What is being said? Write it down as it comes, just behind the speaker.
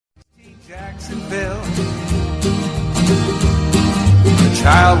Jacksonville. The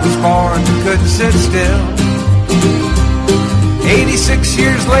child was born but couldn't sit still. 86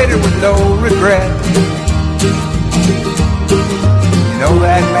 years later with no regret. You know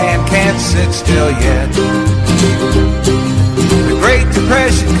that man can't sit still yet. The Great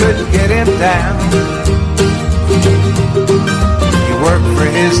Depression couldn't get him down. He worked for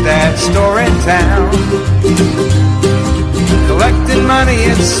his dad's store in town, collecting money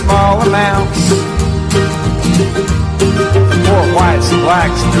in small amounts for poor whites and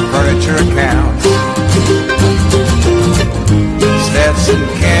blacks in their furniture accounts. Stetson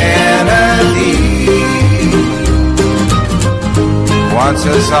Kennedy wants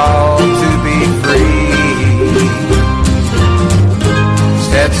us all to be free.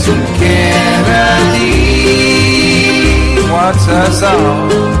 Stetson Kennedy wants us all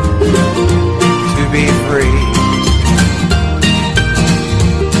to be free.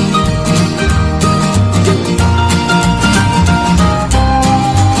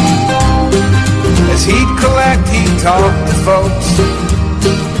 As he'd collect, he'd talk to folks.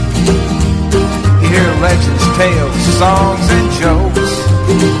 He'd hear legends, tales, songs, and jokes.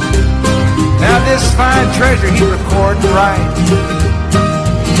 Now this fine treasure he'd record and write.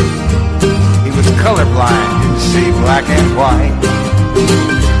 He was colorblind, didn't see black and white.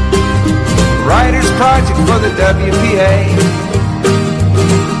 Writer's project for the WPA.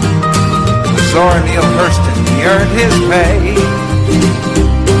 With Zora Neale Hurston, he earned his pay.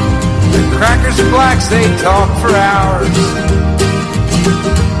 Crackers and blacks, they talk for hours.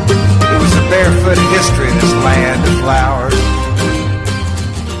 It was a barefoot history, this land of flowers.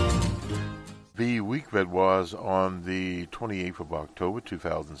 The week that was on the 28th of October,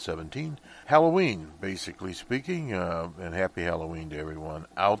 2017. Halloween, basically speaking, and happy Halloween to everyone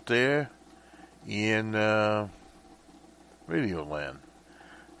out there in Radio Land.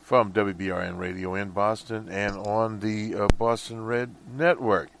 From WBRN Radio in Boston and on the Boston Red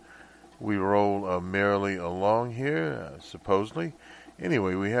Network. We roll merrily along here, supposedly.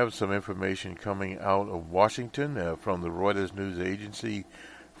 Anyway, we have some information coming out of Washington from the Reuters news agency,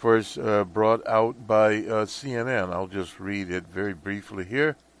 first brought out by CNN. I'll just read it very briefly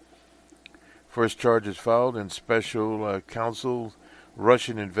here. First charges filed in special counsel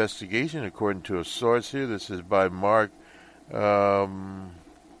Russian investigation, according to a source here. This is by Mark Hassenvale.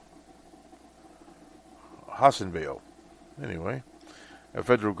 Anyway. A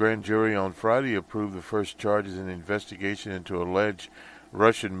federal grand jury on Friday approved the first charges in the investigation into alleged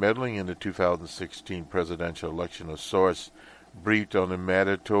Russian meddling in the 2016 presidential election. A source briefed on the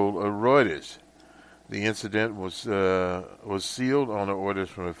matter told Reuters. The incident was sealed on the orders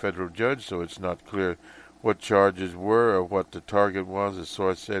from a federal judge, so it's not clear what charges were or what the target was, the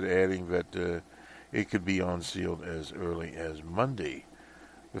source said, adding that it could be unsealed as early as Monday.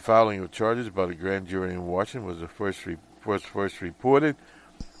 The filing of charges by the grand jury in Washington was the first reported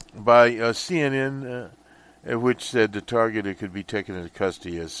by CNN, which said the target could be taken into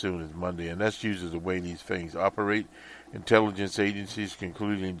custody as soon as Monday. And that's usually the way these things operate. Intelligence agencies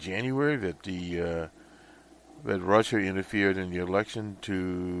concluded in January that that Russia interfered in the election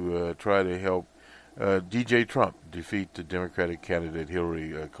to try to help DJ Trump defeat the Democratic candidate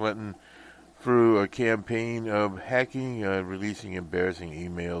Hillary Clinton through a campaign of hacking, releasing embarrassing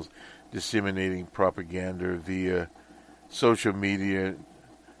emails, disseminating propaganda via social media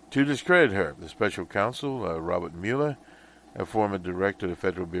to discredit her. The special counsel, Robert Mueller, a former director of the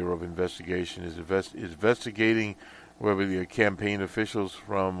Federal Bureau of Investigation, is investigating whether the campaign officials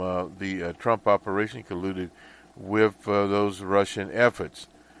from the Trump operation colluded with those Russian efforts.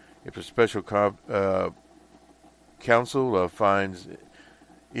 If the special counsel finds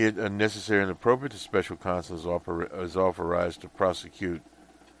it unnecessary and appropriate, the special counsel is authorized to prosecute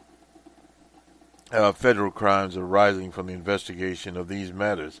federal crimes arising from the investigation of these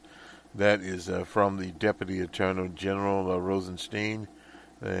matters. That is from the Deputy Attorney General Rosenstein,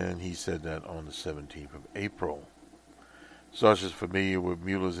 and he said that on the 17th of April. Sources familiar with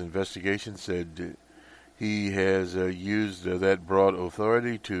Mueller's investigation said he has used that broad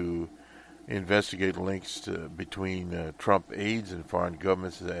authority to investigate links between Trump aides and foreign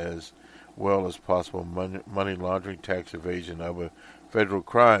governments, as well as possible money laundering, tax evasion, and other federal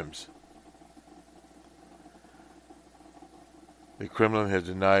crimes. The Kremlin has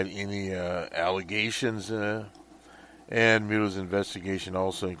denied any allegations, and Mueller's investigation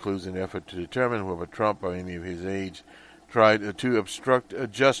also includes an effort to determine whether Trump or any of his aides tried to obstruct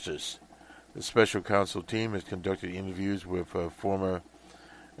justice. The special counsel team has conducted interviews with former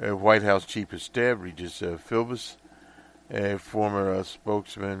White House Chief of Staff Regis Philbis, former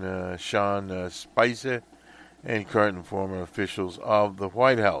spokesman Sean Spicer, and current and former officials of the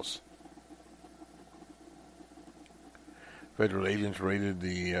White House. Federal agents raided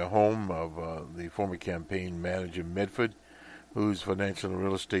the home of the former campaign manager Medford, whose financial and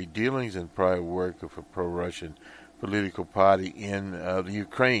real estate dealings and prior work of a pro-Russian political party in the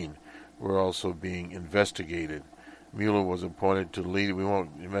Ukraine were also being investigated. Mueller was appointed to lead. We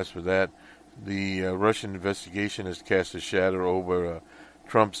won't mess with that. The Russian investigation has cast a shadow over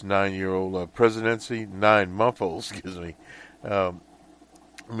Trump's 9-year-old presidency, 9-month-old, excuse me.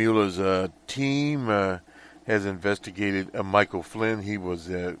 Mueller's team has investigated Michael Flynn. He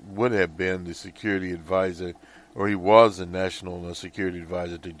would have been the security advisor, or he was the national security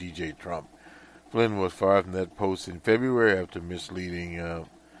advisor to DJ Trump. Flynn was fired from that post in February after misleading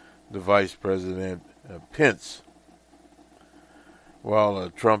the Vice President Pence.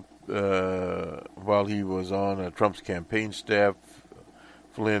 While he was on Trump's campaign staff,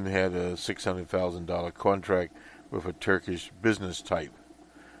 Flynn had a $600,000 contract with a Turkish business type.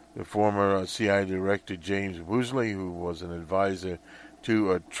 The former CIA director James Woosley, who was an advisor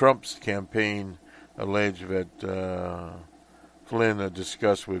to Trump's campaign, alleged that Flynn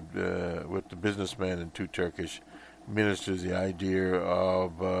discussed with the businessman and 2 Turkish ministers the idea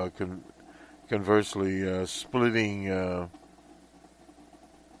of conversely splitting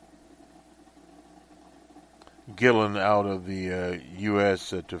Gillen out of the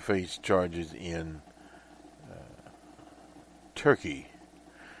U.S. To face charges in Turkey.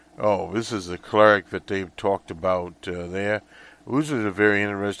 Oh, this is the cleric that they've talked about there. Woosley is a very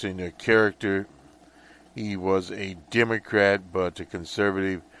interesting character. He was a Democrat, but a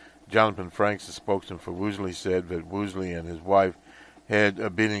conservative. Jonathan Franks, the spokesman for Woosley, said that Woosley and his wife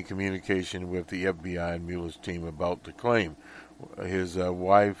had been in communication with the FBI and Mueller's team about the claim. His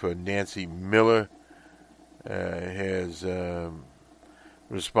wife, Nancy Miller, has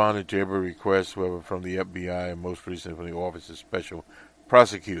responded to every request, whether from the FBI and most recently from the Office of Special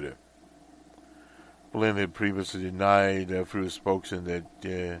Prosecutor. Flynn had previously denied through a spokesman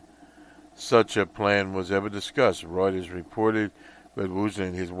that such a plan was ever discussed. Reuters reported that Woosley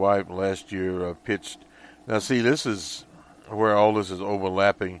and his wife last year pitched. Now, see, this is where all this is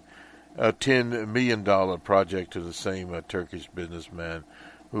overlapping. A $10 million project to the same Turkish businessman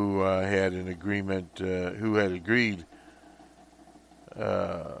who had an agreement, who had agreed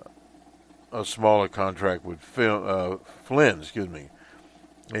a smaller contract with Flynn,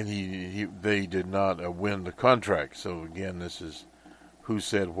 and they did not win the contract. So again, this is who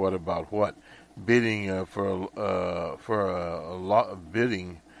said what about what. Bidding for a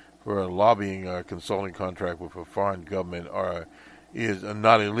lobbying consulting contract with a foreign government is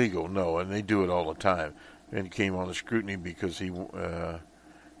not illegal, no, and they do it all the time. And it came on the scrutiny because he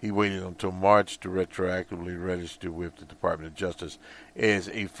waited until March to retroactively register with the Department of Justice as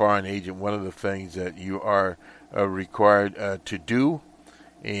a foreign agent. One of the things that you are required to do,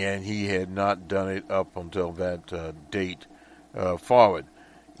 and he had not done it up until that date forward.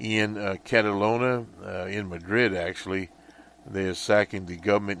 In Catalonia, in Madrid actually, they're sacking the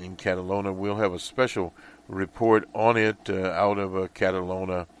government in Catalonia. We'll have a special report on it out of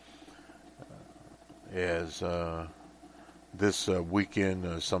Catalonia as this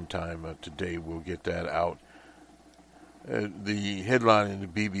weekend, sometime today, we'll get that out. The headline in the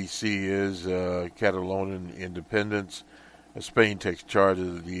BBC is Catalonian independence. Spain takes charge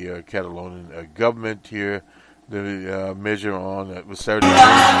of the Catalonian government here. The measure on was Saturday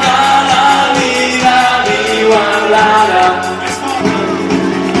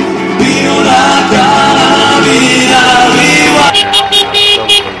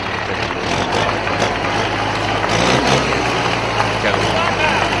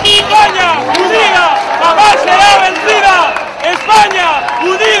España unida jamás será vencida. España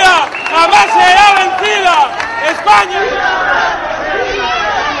unida jamás será vencida. España.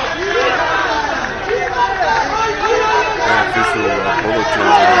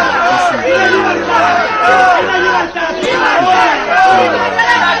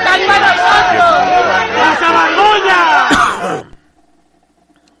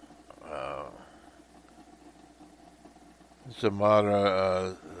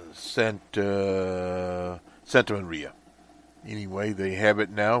 Samara Santa Maria. Anyway, they have it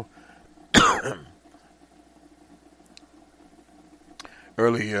now.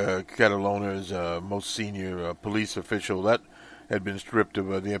 Early Catalonia's most senior police official that had been stripped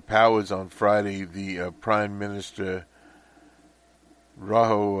of their powers on Friday. The Prime Minister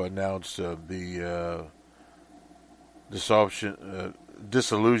Rajoy announced the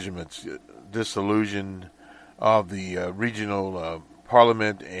dissolution of the regional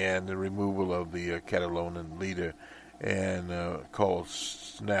parliament and the removal of the Catalonian leader, and called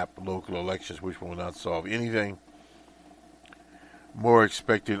snap local elections, which will not solve anything. more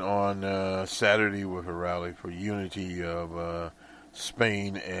expected on Saturday with a rally for unity of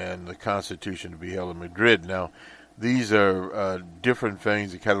Spain and the Constitution to be held in Madrid. Now, these are different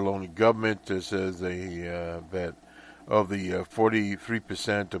things. The Catalonian government says that of the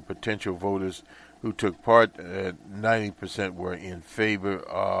 43% of potential voters who took part, 90% were in favor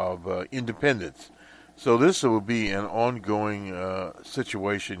of independence. So this will be an ongoing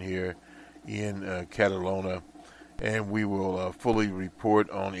situation here in Catalonia, and we will fully report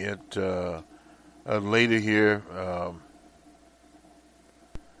on it later here,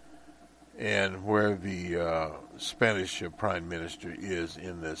 and where the Spanish Prime Minister is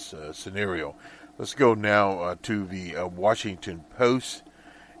in this scenario. Let's go now to the Washington Post.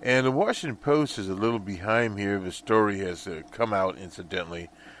 And the Washington Post is a little behind here. The story has come out,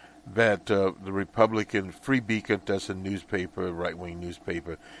 incidentally, that the Republican Free Beacon, that's a newspaper, a right-wing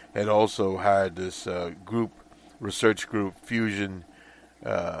newspaper, had also hired this research group, Fusion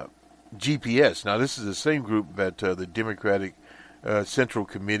GPS. Now, this is the same group that the Democratic Central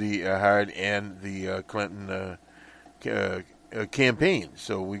Committee hired and the Clinton campaign.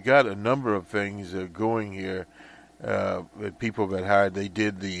 So we got a number of things going here. People that hired, they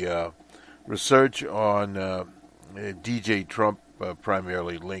did the research on DJ Trump,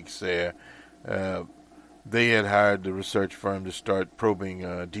 primarily links there. They had hired the research firm to start probing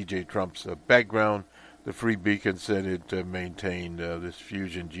DJ Trump's background. The Free Beacon said it maintained this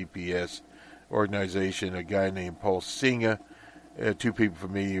Fusion GPS organization, a guy named Paul Singer. Two people for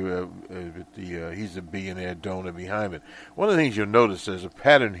me, he's a billionaire donor behind it. One of the things you'll notice, there's a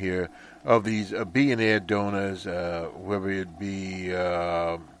pattern here of these billionaire donors, whether it be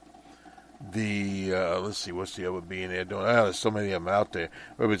let's see, what's the other billionaire donor? There's so many of them out there.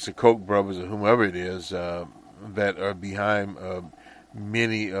 Whether it's the Koch brothers or whomever it is that are behind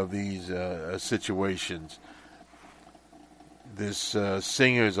many of these situations. This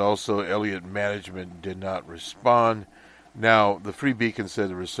Singer is also Elliott Management did not respond. Now, the Free Beacon said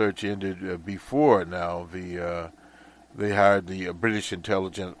the research ended before now they hired the British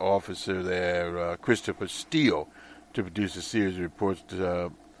intelligence officer there, Christopher Steele, to produce a series of reports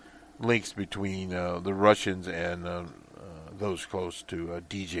links between the Russians and those close to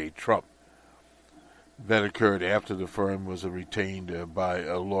DJ Trump. That occurred after the firm was retained by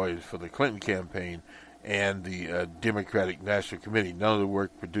lawyers for the Clinton campaign and the Democratic National Committee. None of the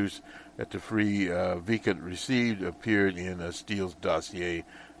work produced that the Free Beacon received appeared in Steele's dossier.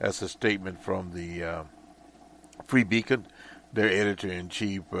 That's a statement from the Free Beacon, their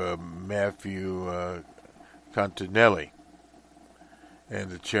editor-in-chief, Matthew Continelli, and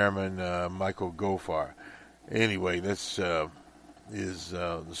the chairman, Michael Goffar. Anyway, this is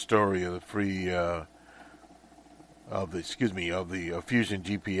the story of the Fusion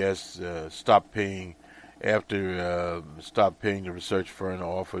GPS stopped paying after the research firm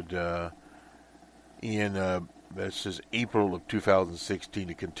offered in this is April of 2016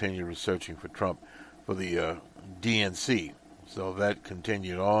 to continue researching for Trump for the DNC. So that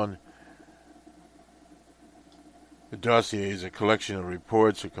continued on. The dossier is a collection of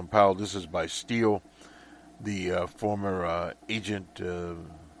reports compiled. This is by Steele, the former agent,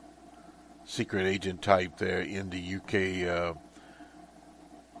 secret agent type there in the UK.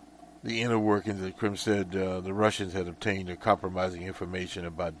 The inner workings of the Crim said the Russians had obtained compromising information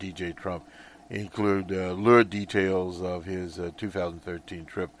about DJ Trump, include lurid details of his 2013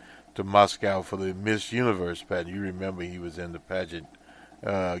 trip to Moscow for the Miss Universe pageant. You remember he was in the pageant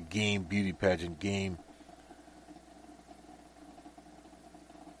game, beauty pageant game.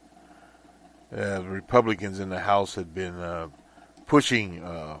 The Republicans in the House had been pushing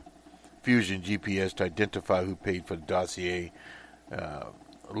Fusion GPS to identify who paid for the dossier.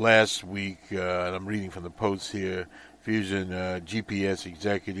 Last week, and I'm reading from the Post here, Fusion GPS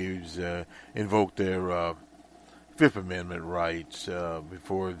executives invoked their Fifth Amendment rights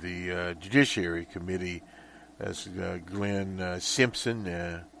before the Judiciary Committee. That's Glenn Simpson.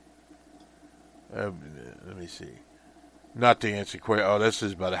 Let me see. Not to answer question. Oh, this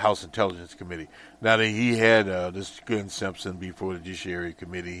is by the House Intelligence Committee. Now, he had this Glenn Simpson before the Judiciary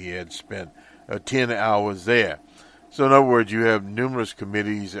Committee. He had spent 10 hours there. So, in other words, you have numerous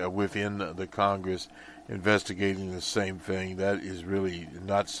committees within the Congress investigating the same thing. That is really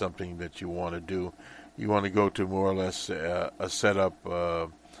not something that you want to do. You want to go to more or less a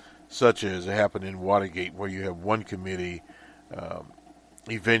setup such as happened in Watergate, where you have one committee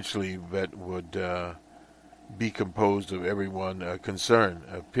eventually that would be composed of everyone concerned,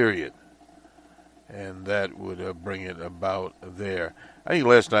 period. And that would bring it about there. I think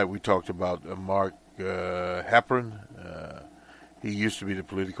last night we talked about Mark Hapron. He used to be the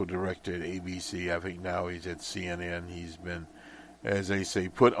political director at ABC. I think now he's at CNN. He's been as they say,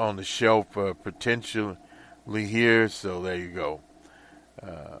 put on the shelf potentially here. So there you go.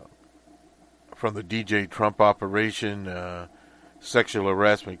 From the DJ Trump operation, sexual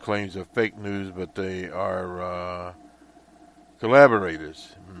harassment claims are fake news, but they are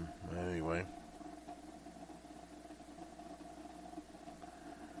collaborators. Anyway.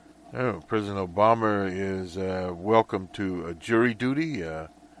 Oh, President Obama is welcome to jury duty.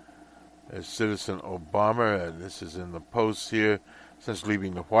 As Citizen Obama, this is in the Post here, since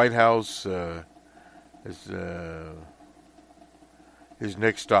leaving the White House. His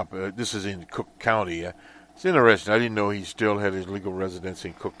next stop, this is in Cook County. It's interesting. I didn't know he still had his legal residence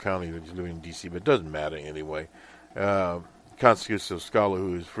in Cook County. He's living in D.C., but it doesn't matter anyway. Constitutional scholar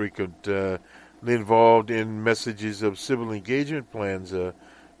who is frequently involved in messages of civil engagement plans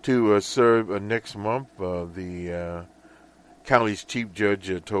to serve next month. The county's chief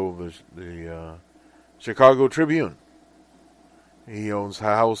judge told the Chicago Tribune he owns a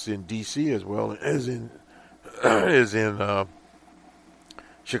house in D.C. as well as in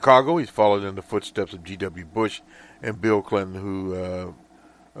Chicago. He's followed in the footsteps of G.W. Bush and Bill Clinton,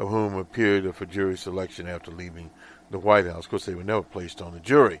 of whom appeared for jury selection after leaving the White House. Of course, they were never placed on the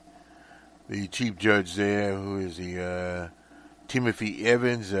jury. The chief judge there, who is the Timothy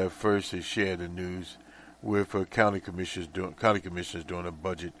Evans, first has shared the news with county commissioners during a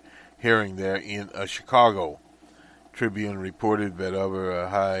budget hearing there in Chicago. Tribune reported that other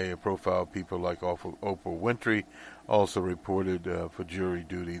high-profile people like Oprah Winfrey also reported for jury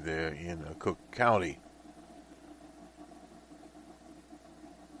duty there in Cook County.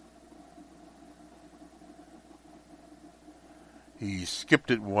 He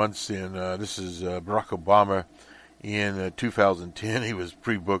skipped it once in, this is Barack Obama in 2010. He was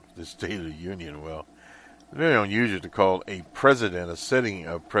pre-booked the State of the Union. Well, very unusual to call a president, a sitting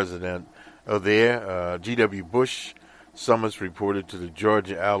president there. G.W. Bush summons reported to the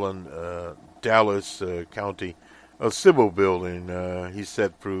George Allen Dallas County Civil Building. He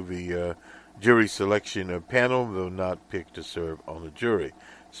sat through the jury selection panel, though not picked to serve on the jury.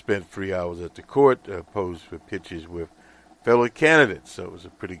 Spent 3 hours at the court, posed for pictures with fellow candidates. So it was a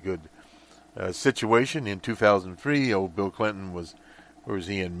pretty good situation. In 2003, old Bill Clinton was, where was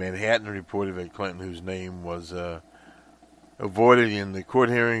he, in Manhattan, reported that Clinton, whose name was avoided in the court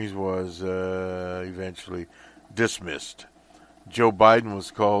hearings, was eventually dismissed. Joe Biden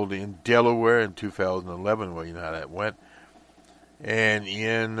was called in Delaware in 2011. Well, you know how that went. And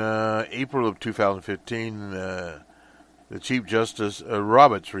in April of 2015, the Chief Justice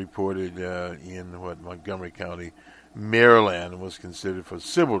Roberts reported in Montgomery County, Maryland, was considered for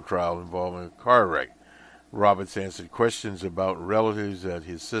civil trial involving a car wreck. Roberts answered questions about relatives that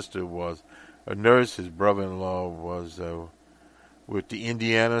his sister was a nurse, his brother-in-law was with the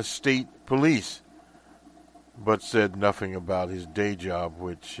Indiana State Police, but said nothing about his day job,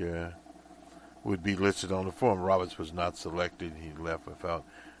 which would be listed on the form. Roberts was not selected. He left without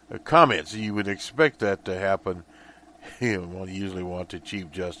a comment. So you would expect that to happen. You usually want the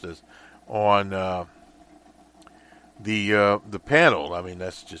Chief Justice on the panel. I mean,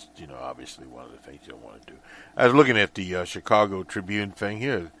 that's just, obviously one of the things you don't want to do. I was looking at the Chicago Tribune thing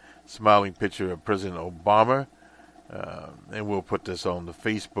here, smiling picture of President Obama, and we'll put this on the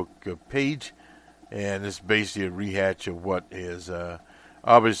Facebook page. And it's basically a rehatch of what is,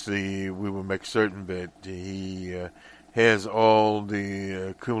 obviously, we will make certain that he has all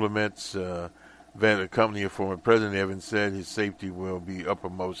the accoutrements that accompany a former president. Evans said his safety will be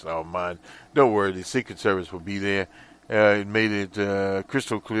uppermost in our mind. Don't worry, the Secret Service will be there. It made it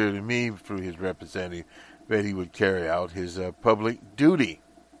crystal clear to me through his representative that he would carry out his public duty.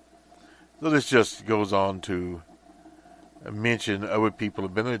 So this just goes on to mention other people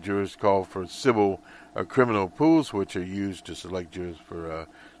have been in the jurors called for civil criminal pools, which are used to select jurors for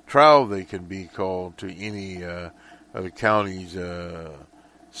trial. They can be called to any of the county's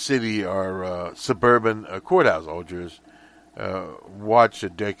city or suburban courthouse. All jurors watch a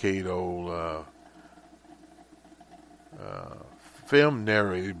decade-old film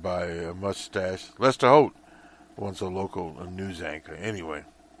narrated by a mustache Lester Holt, once a local news anchor. Anyway,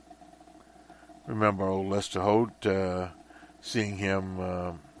 remember old Lester Holt, seeing him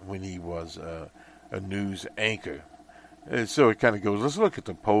when he was a news anchor. And so it kind of goes. Let's look at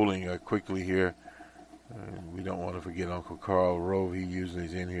the polling quickly here. We don't want to forget Uncle Carl Rove. He usually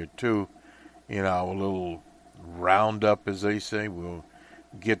is in here too. In our little roundup, as they say, we'll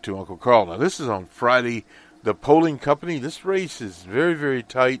get to Uncle Carl. Now, this is on Friday. The polling company, this race is very, very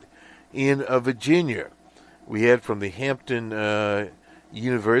tight in Virginia. We had from the Hampton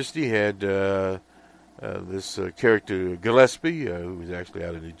University, had this character Gillespie, who was actually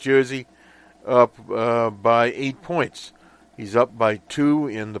out of New Jersey, up by 8 points. He's up by 2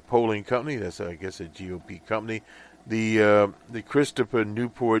 in the polling company. That's, I guess, a GOP company. The Christopher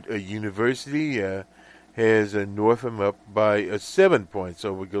Newport University has Northam up by 7 points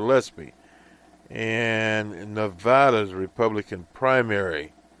over Gillespie. And Nevada's Republican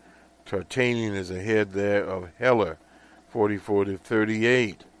primary, Tartanian is ahead there of Heller,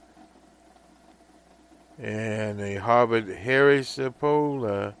 44-38. And a Harvard-Harris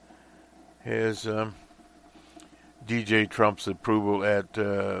poll has DJ Trump's approval at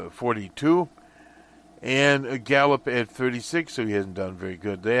 42, and a Gallup at 36, so he hasn't done very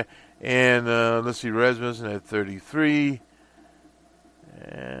good there. And let's see, Rasmussen at 33.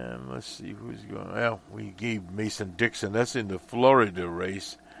 And let's see who's going. Well, we gave Mason Dixon. That's in the Florida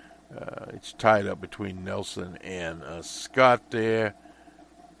race. It's tied up between Nelson and Scott there.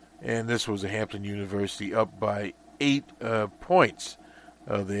 And this was a Hampton University up by 8 points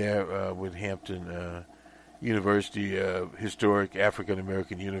there with Hampton University, historic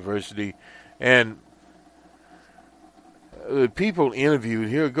African-American university. And the people interviewed,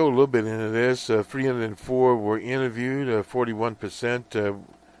 here, go a little bit into this. 304 were interviewed, 41%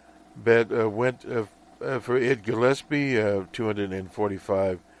 bet went for Ed Gillespie,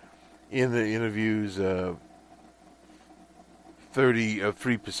 245 in the interviews,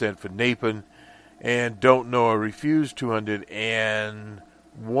 33% for Napin, and don't know or refuse, 201.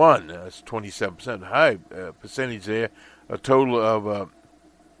 That's 27%, high percentage there. A total of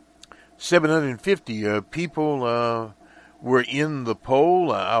 750 people were in the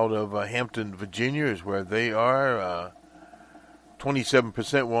poll out of Hampton, Virginia, is where they are.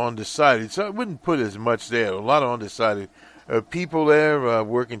 27% were undecided, so I wouldn't put as much there. A lot of undecided people there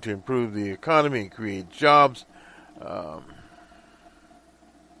working to improve the economy and create jobs.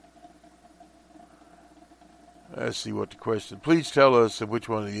 Let's see what the question. Please tell us which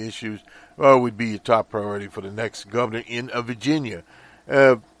one of the issues would be your top priority for the next governor in Virginia.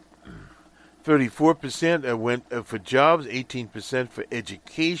 34% went for jobs, 18% for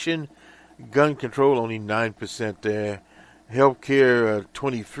education, gun control only 9% there, healthcare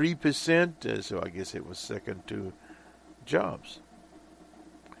 23%, so I guess it was second to jobs.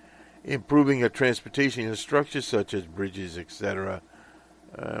 Improving transportation infrastructure such as bridges, etc.,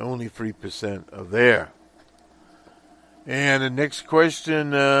 only 3% of there. And the next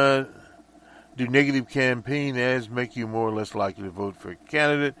question, do negative campaign ads make you more or less likely to vote for a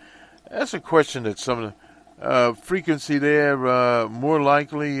candidate? That's a question that some frequency there, more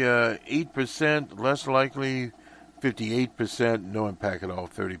likely 8%, less likely 58%, no impact at all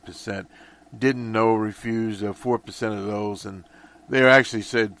 30%. Didn't know, refused 4% of those, and they actually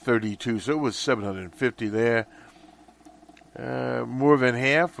said 32, so it was 750 there. More than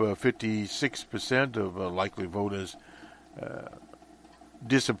half, 56% of likely voters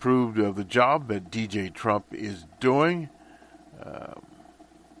disapproved of the job that DJ Trump is doing.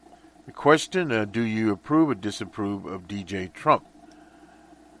 The question, do you approve or disapprove of DJ Trump?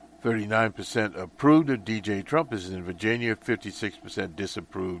 39% approved of DJ Trump. This is in Virginia. 56%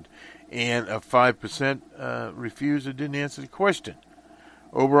 disapproved. And 5% refused or didn't answer the question.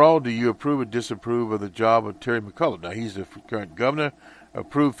 Overall, do you approve or disapprove of the job of Terry McAuliffe? Now, he's the current governor.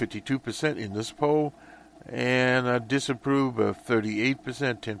 Approved 52% in this poll. And disapprove 38%.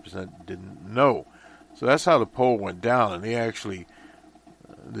 10% didn't know. So that's how the poll went down. And they actually...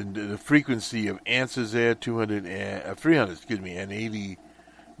 The frequency of answers there,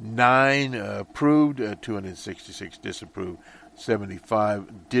 389 approved, 266 disapproved,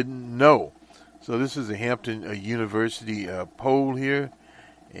 75 didn't know. So this is a Hampton University poll here,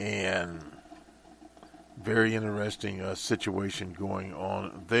 and very interesting situation going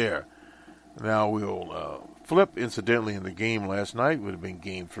on there. Now we'll flip. Incidentally, in the game last night, would have been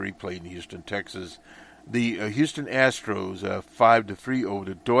Game 3, played in Houston, Texas. The Houston Astros 5-3 over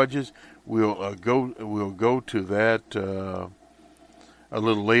the Dodgers. We'll go to that a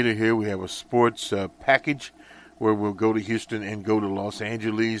little later. Here we have a sports package where we'll go to Houston and go to Los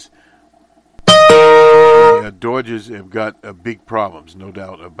Angeles. The Dodgers have got big problems, no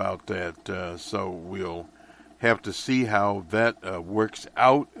doubt about that. So we'll have to see how that works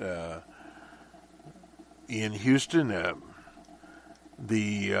out in Houston.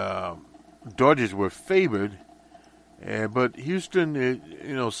 The Dodgers were favored, but Houston,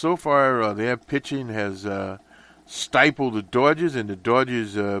 so far their pitching has stifled the Dodgers, and the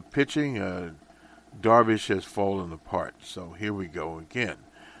Dodgers pitching, Darvish has fallen apart. So here we go again.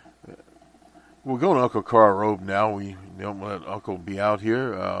 We'll go to Uncle Carl Robe now. We don't let Uncle be out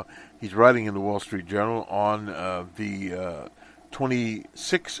here. He's writing in the Wall Street Journal on the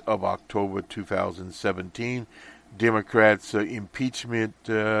 26th of October, 2017. Democrats' impeachment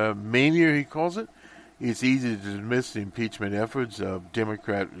mania, he calls it. it's easy to dismiss the impeachment efforts of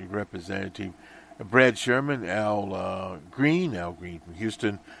Democrat Representative Brad Sherman, Al Green from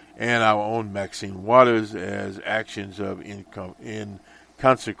Houston, and our own Maxine Waters as actions of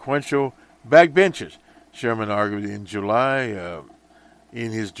inconsequential backbenchers. Sherman argued in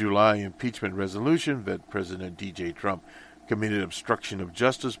his July impeachment resolution that President D.J. Trump committed obstruction of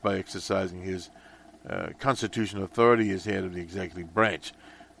justice by exercising his constitutional authority as head of the executive branch.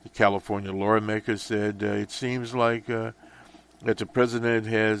 The California lawmaker said it seems like that the president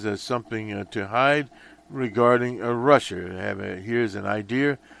has something to hide regarding Russia. Here's an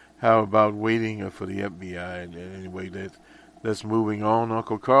idea. How about waiting for the FBI? And anyway, that's moving on,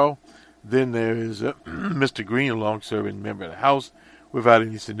 Uncle Carl. Then there is Mr. Green, a long-serving member of the House, without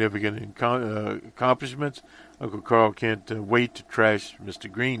any significant accomplishments. Uncle Carl can't wait to trash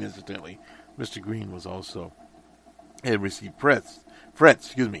Mr. Green, incidentally. Mr. Green was also had received threats.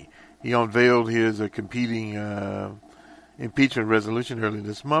 He unveiled his competing impeachment resolution earlier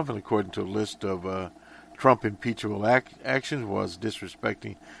this month, and according to a list of Trump impeachable actions, was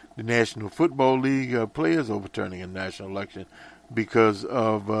disrespecting the National Football League players, overturning a national election because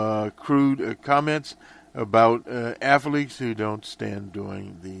of crude comments about athletes who don't stand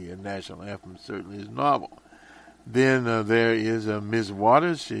during the national anthem. Certainly is novel. Then there is Ms.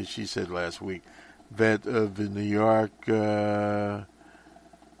 Waters. She said last week that the New York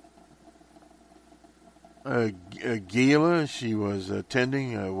gala she was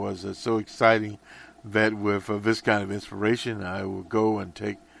attending was so exciting that with this kind of inspiration, I will go and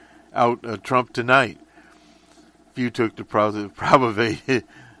take out Trump tonight. Few took the provocation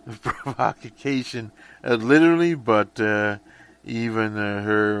literally, but even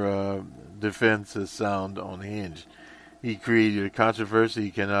her defense sound unhinged. He created a controversy.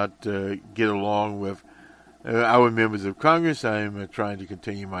 He cannot get along with our members of Congress. I am trying to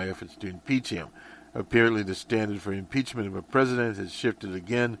continue my efforts to impeach him. Apparently, the standard for impeachment of a president has shifted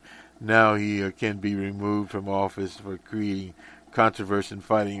again. Now he can be removed from office for creating controversy and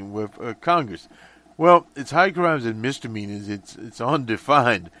fighting with Congress. Well, it's high crimes and misdemeanors. It's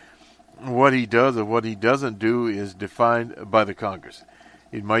undefined. What he does or what he doesn't do is defined by the Congress.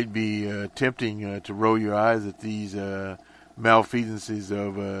 It might be tempting to roll your eyes at these malfeasances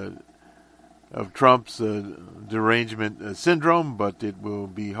of Trump's derangement syndrome, but it will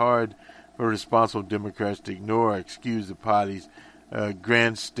be hard for responsible Democrats to ignore or excuse the party's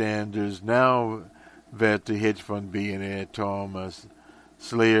grandstanders now that the hedge fund billionaire Tom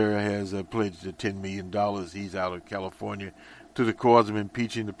Slayer has pledged $10 million. He's out of California to the cause of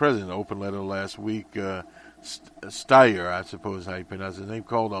impeaching the president. An open letter last week, Steyer, I suppose how you pronounce his name,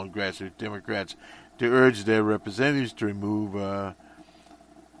 called on grassroots Democrats to urge their representatives to remove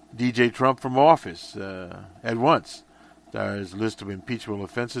D.J. Trump from office at once. Steyer's list of impeachable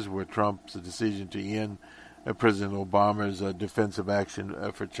offenses were Trump's decision to end President Obama's Defensive Action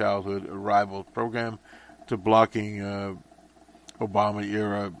for Childhood Arrival program, to blocking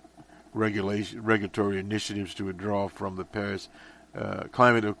Obama-era regulatory initiatives to withdraw from the Paris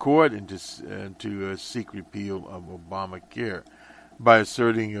Climate Accord and to seek repeal of Obamacare. By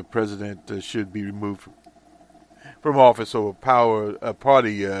asserting a president should be removed from office over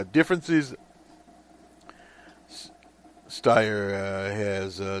party differences, Steyer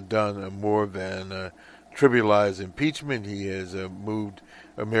has done more than trivialize impeachment. He has moved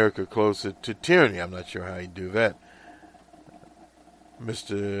America closer to tyranny. I'm not sure how he'd do that.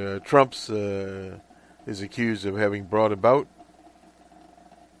 Mr. Trump is accused of having brought about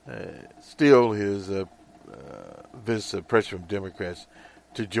still his this pressure from Democrats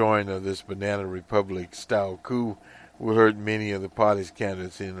to join this banana republic style coup will hurt many of the party's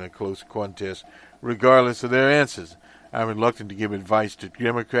candidates in a close contest, regardless of their answers. I'm reluctant to give advice to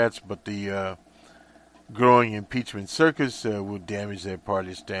Democrats, but the growing impeachment circus will damage their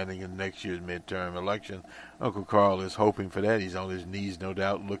party's standing in next year's midterm election. Uncle Carl is hoping for that. He's on his knees, no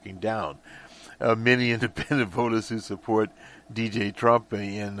doubt, looking down. Many independent voters who support D.J. Trump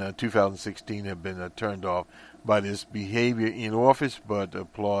in 2016 have been turned off by this behavior in office, but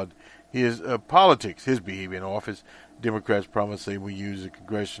applaud his politics, his behavior in office. Democrats promise they will use the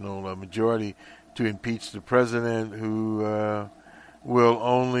congressional majority to impeach the president, who will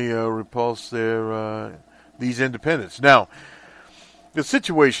only repulse these independents. Now, the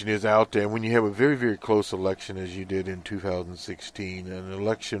situation is out there when you have a very, very close election, as you did in 2016, an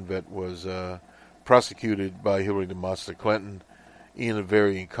election that was prosecuted by Hillary the Clinton in a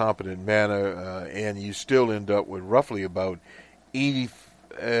very incompetent manner, and you still end up with roughly about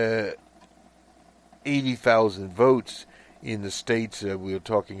 80,000 votes in the states we were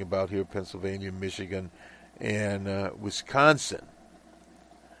talking about here, Pennsylvania, Michigan, and Wisconsin.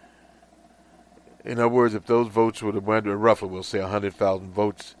 In other words, if those votes would have went, or roughly we'll say 100,000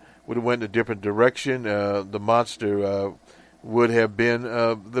 votes, would have went in a different direction, the monster would have been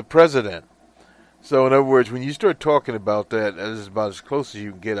the president. So in other words, when you start talking about that, that is about as close as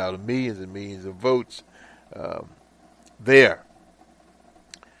you can get out of millions and millions of votes there.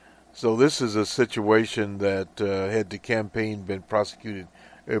 So this is a situation that had the campaign been prosecuted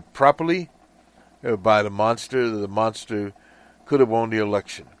properly by the monster could have won the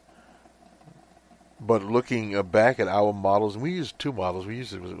election. But looking back at our models, and we used two models.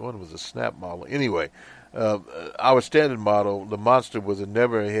 One was a snap model. Anyway, our standard model, the monster was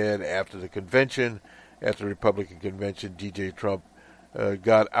never ahead after the convention. After the Republican convention, DJ Trump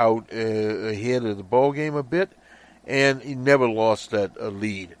got out ahead of the ball game a bit, and he never lost that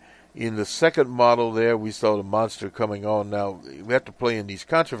lead. In the second model there, we saw the monster coming on. Now, we have to play in these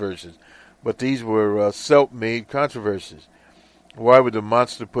controversies, but these were self-made controversies. Why would the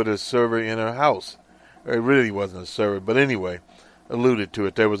monster put a server in her house? It really wasn't a server, but anyway, alluded to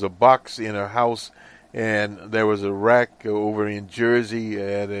it. There was a box in her house, and there was a rack over in Jersey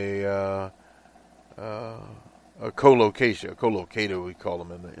at a co-locator, we call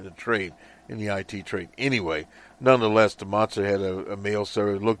them in the trade, in the IT trade. Anyway, nonetheless, the monster had a mail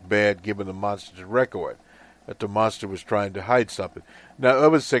server. It looked bad given the monster's record, that the monster was trying to hide something. Now,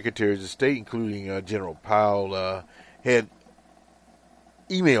 other secretaries of state, including General Powell, had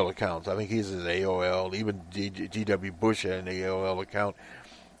email accounts. I think he's an AOL. Even G.W. Bush had an AOL account.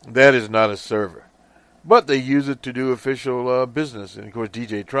 That is not a server. But they use it to do official business. And, of course,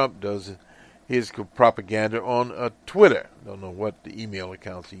 DJ Trump does his propaganda on Twitter. Don't know what the email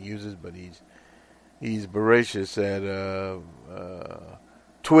accounts he uses, but he's voracious at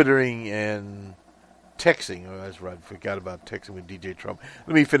twittering and texting. Oh, that's right. I forgot about texting with DJ Trump.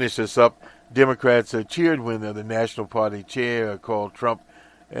 Let me finish this up. Democrats cheered when the National Party chair called Trump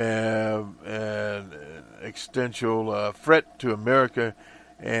an existential threat to America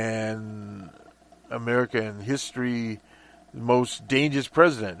and history, the most dangerous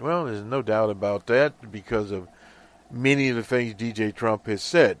president. Well, there's no doubt about that because of many of the things DJ Trump has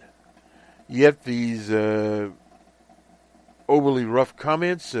said. Yet these overly rough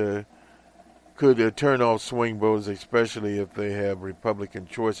comments could turn off swing voters, especially if they have Republican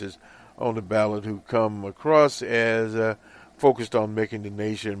choices on the ballot who come across as focused on making the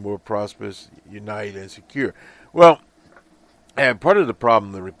nation more prosperous, united, and secure. Well, and part of the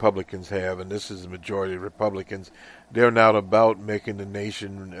problem the Republicans have, and this is the majority of Republicans, they're not about making the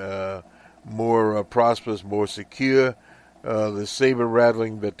nation more prosperous, more secure. The saber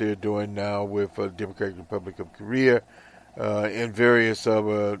rattling that they're doing now with the Democratic Republic of Korea and various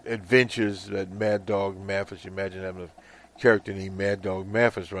other adventures that Mad Dog Mathis, you imagine having a character named Mad Dog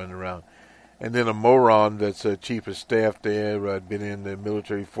Mathis running around. And then a moron that's chief of staff there, been in the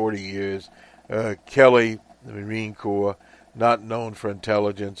military 40 years, Kelly, the Marine Corps, not known for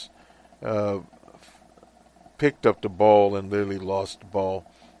intelligence, picked up the ball and literally lost the ball.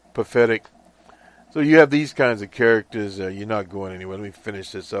 Pathetic. So you have these kinds of characters. You're not going anywhere. Let me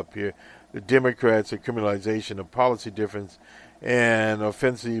finish this up here. The Democrats' criminalization of policy difference and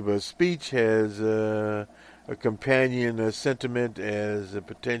offensive speech has a companion sentiment as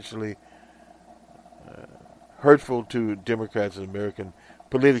potentially hurtful to Democrats and American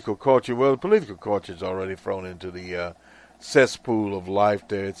political culture. Well, the political culture is already thrown into the cesspool of life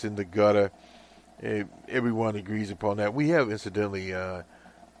there. It's in the gutter. Everyone agrees upon that. We have, incidentally, I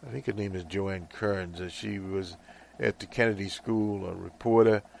think her name is Joanne Kearns. She was at the Kennedy School, a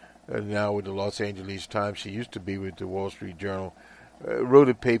reporter, now with the Los Angeles Times. She used to be with the Wall Street Journal. Wrote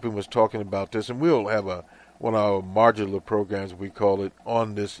a paper and was talking about this, and we'll have one of our modular programs, we call it,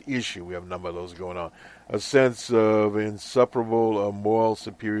 on this issue. We have a number of those going on. A sense of insuperable moral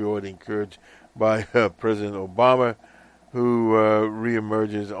superiority encouraged by President Obama, who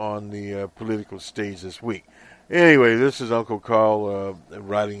reemerges on the political stage this week. Anyway, this is Uncle Carl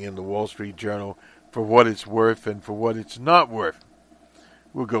writing in the Wall Street Journal for what it's worth and for what it's not worth.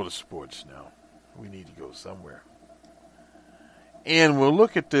 We'll go to sports now. We need to go somewhere. And we'll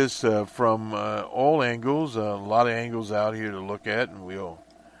look at this from all angles, a lot of angles out here to look at, and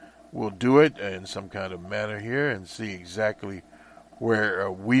we'll do it in some kind of manner here and see exactly where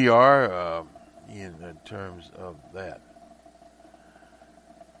we are in terms of that.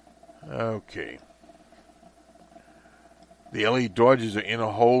 Okay. The LA Dodgers are in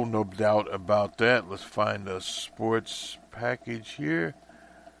a hole, no doubt about that. Let's find a sports package here.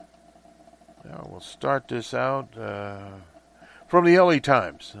 Now we'll start this out from the LA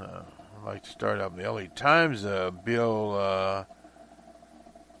Times. I'd like to start out with the LA Times. Bill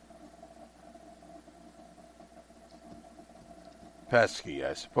Pasky,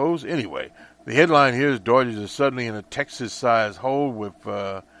 I suppose. Anyway, The headline here is Dodgers are suddenly in a Texas-sized hole with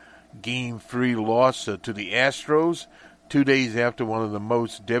Game 3 loss to the Astros. 2 days after one of the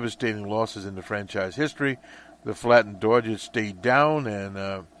most devastating losses in the franchise history, the flattened Dodgers stayed down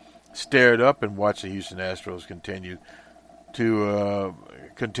and stared up and watched the Houston Astros continue to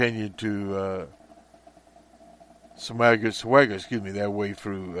swagger their way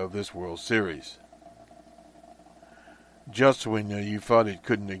through this World Series. Just when you thought it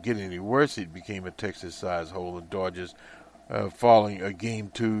couldn't get any worse, it became a Texas-sized hole. The Dodgers following a Game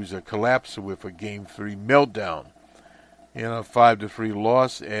 2's collapse with a Game 3 meltdown in a 5-3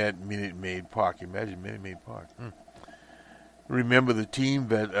 loss at Minute Maid Park. Imagine Minute Maid Park. Remember the team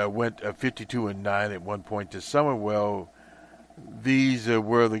that went 52-9 at one point this summer? Well, these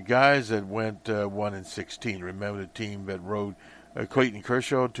were the guys that went 1-16. Remember the team that rode Clayton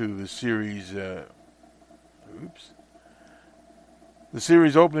Kershaw to the series. The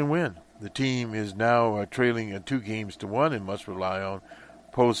series opening win. The team is now trailing 2-1 and must rely on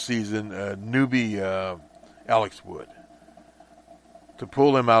postseason newbie Alex Wood to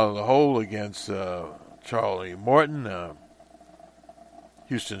pull them out of the hole against Charlie Morton.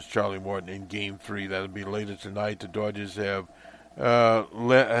 Houston's Charlie Morton in Game 3. That'll be later tonight. The Dodgers have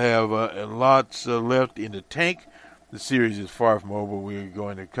lots left in the tank. The series is far from over. We're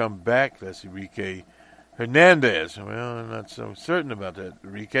going to come back. That's Enrique Hernandez. Well, I'm not so certain about that,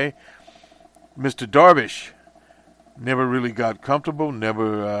 Enrique. Mr. Darvish never really got comfortable,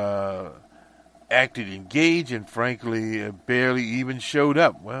 never acted engaged, and frankly, barely even showed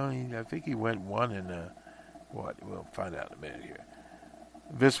up. Well, I think he went 1 and what? We'll find out in a minute here.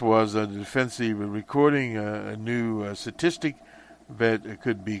 This was a defensive recording, a new statistic that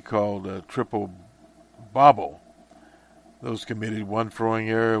could be called triple bobble. Those committed 1 throwing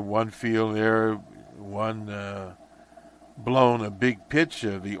error, 1 field error, 1 blown a big pitch.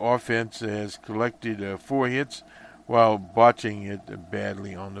 The offense has collected 4 hits while botching it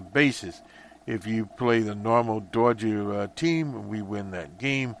badly on the bases. If you play the normal Dodger team, we win that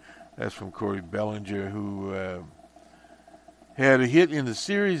game. That's from Corey Bellinger, who had a hit in the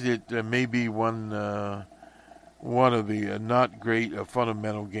series. It may be one of the not great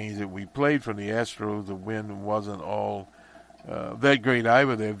fundamental games that we played from the Astros. The win wasn't all that great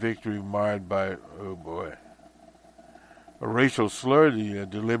either. Their victory marred by, a racial slur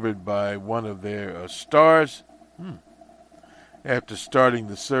delivered by one of their stars. After starting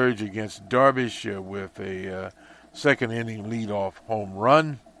the surge against Darvish with a second-inning leadoff home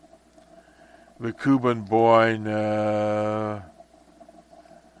run, the Cuban-born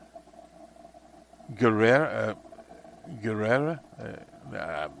Guerrera,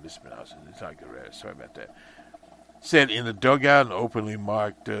 I'm mispronouncing it. It's not Guerrera. Sorry about that. Sat in the dugout and openly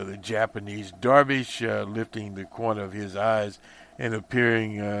mocked the Japanese Darvish, lifting the corner of his eyes and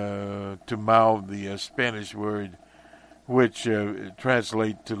appearing to mouth the Spanish word, which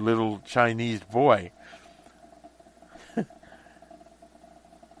translates to little Chinese boy.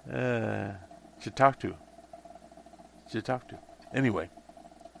 Chitatu. Anyway,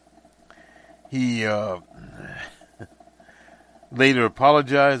 he later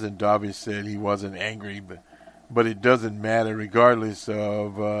apologized, and Darvish said he wasn't angry, but it doesn't matter regardless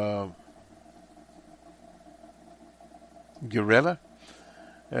of Guerrilla.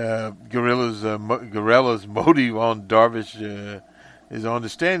 Guerrilla's motive on Darvish is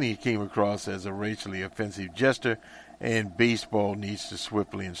understanding he came across as a racially offensive gesture, and baseball needs to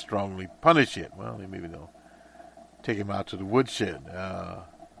swiftly and strongly punish it. Well, maybe they'll take him out to the woodshed.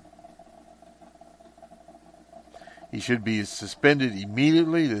 He should be suspended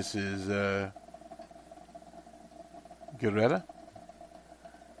immediately. This is Guerrera.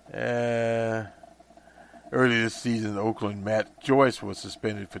 Early this season, Oakland Matt Joyce was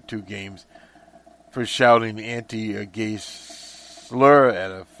suspended for 2 games for shouting anti-gay slur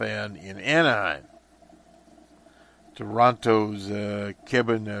at a fan in Anaheim. Toronto's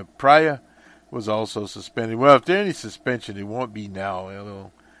Kevin Pryor was also suspended. Well, if there's any suspension, it won't be now.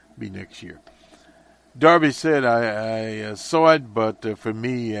 It'll be next year. Darby said, I saw it, but for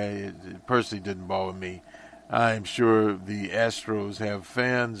me, it personally didn't bother me. I'm sure the Astros have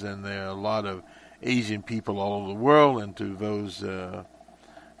fans, and there are a lot of Asian people all over the world, and to those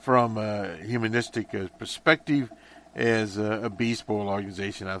from a humanistic perspective, as a baseball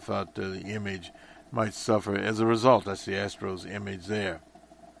organization, I thought the image might suffer as a result. That's the Astros image there.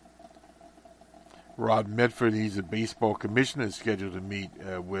 Rod Medford, he's a baseball commissioner, is scheduled to meet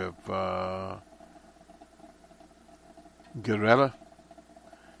with Guerrera.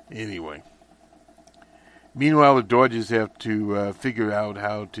 Anyway. Meanwhile, the Dodgers have to figure out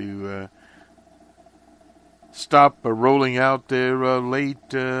how to stop rolling out their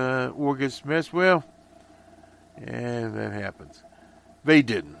late August mess? Well, that happens. They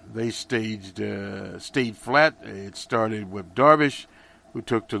didn't. They stayed flat. It started with Darvish, who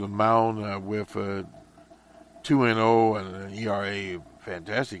took to the mound with 2-0 and an ERA,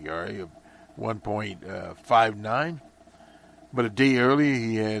 fantastic ERA of 1.59. But a day earlier,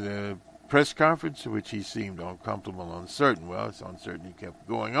 he had a press conference, which he seemed uncomfortable and uncertain. Well, it's uncertain. He kept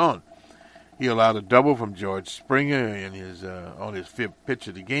going on. He allowed a double from George Springer in on his fifth pitch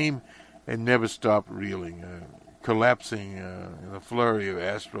of the game and never stopped reeling, collapsing in a flurry of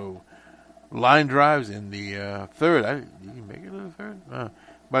Astro line drives in the third. Did he make it to the third?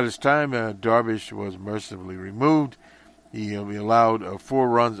 By this time, Darvish was mercifully removed. He allowed 4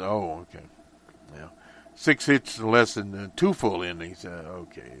 runs. Oh, okay. Yeah. 6 hits in less than 2 full innings.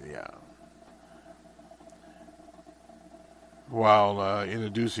 Okay, yeah. While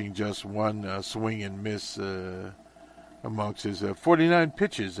introducing just one swing and miss amongst his 49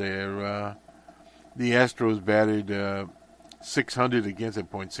 pitches there, the Astros batted 600 against him,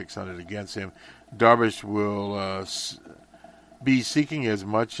 .600 against him. Darvish will be seeking as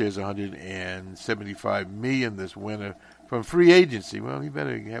much as $175 million this winter from free agency. Well, he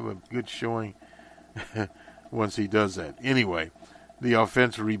better have a good showing once he does that. Anyway, the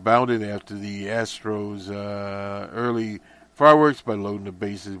offense rebounded after the Astros' early fireworks by loading the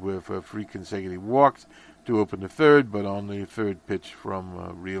bases with 3 consecutive walks to open the third, but on the third pitch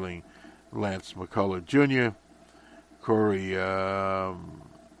from reeling Lance McCullough Jr., Corey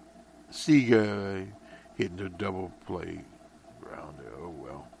Seager hitting a double play grounder. Oh,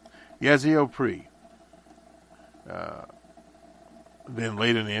 well. Yasiel Puig. Then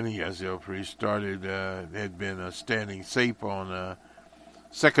later in the inning, Yasiel Puig had been standing safe on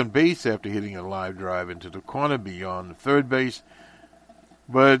second base after hitting a live drive into the corner beyond third base.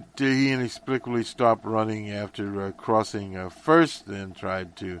 But he inexplicably stopped running after crossing first, then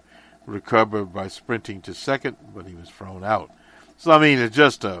tried to recover by sprinting to second, but he was thrown out. So, I mean, it's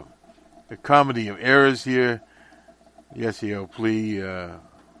just a comedy of errors here. Yasiel Puig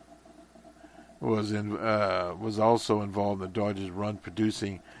was also involved in the Dodgers'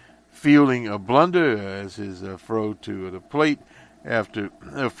 run-producing fielding a blunder as his throw to the plate after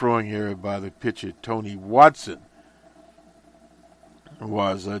a throwing error by the pitcher Tony Watson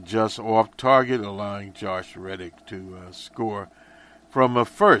was just off target, allowing Josh Reddick to score from a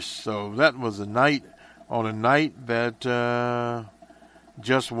first. So that was a night that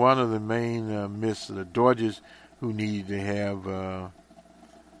just one of the main missed the Dodgers, who needed to have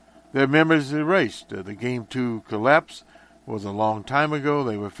their memories erased. The Game 2 collapse was a long time ago.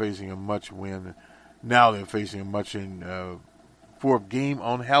 They were facing a much win. Now they're facing a much in fourth game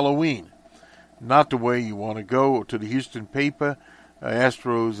on Halloween. Not the way you want to go. To the Houston paper,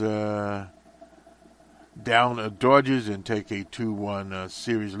 Astros down Dodgers and take a 2-1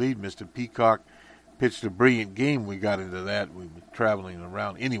 series lead. Mr. Peacock pitched a brilliant game. We got into that. We were traveling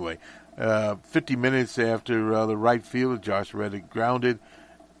around. Anyway, 50 minutes after the right fielder, Josh Reddick, grounded.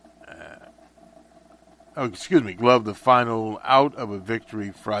 Gloved the final out of a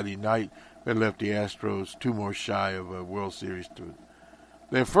victory Friday night that left the Astros 2 more shy of a World Series to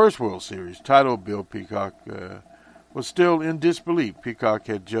their first World Series title. Bill Peacock was still in disbelief. Peacock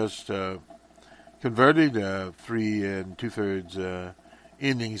had just converted 3 2/3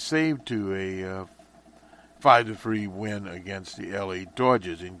 innings saved to a 5-3 win against the LA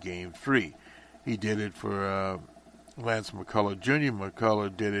Dodgers in Game 3. He did it for Lance McCullough Jr.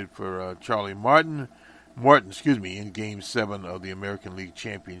 McCullough did it for Charlie Martin, in Game 7 of the American League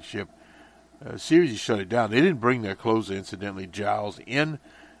Championship series. He shut it down. They didn't bring their closer, incidentally, Giles, in.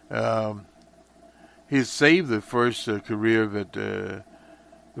 His save, the first of a career that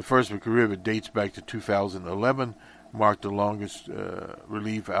dates back to 2011, marked the longest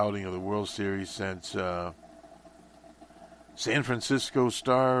relief outing of the World Series since San Francisco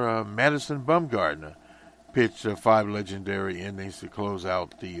star Madison Bumgarner pitched 5 legendary innings to close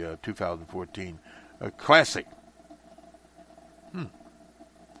out the 2014 Classic.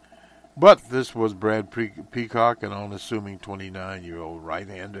 But this was Brad Peacock, an unassuming 29-year-old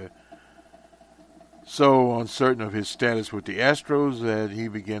right-hander, so uncertain of his status with the Astros that he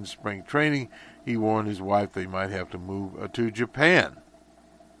began spring training, he warned his wife they might have to move to Japan.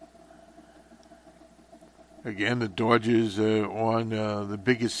 Again, the Dodgers on the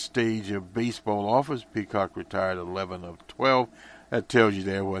biggest stage of baseball offers. Peacock retired 11 of 12. That tells you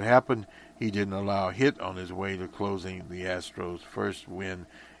there what happened. He didn't allow a hit on his way to closing the Astros' first win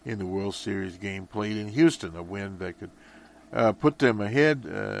in the World Series game played in Houston, a win that could put them ahead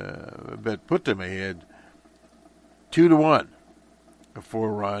 2-1. A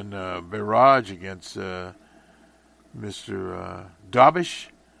 4-run barrage against Mr. Darvish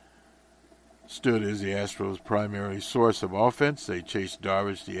stood as the Astros' primary source of offense. They chased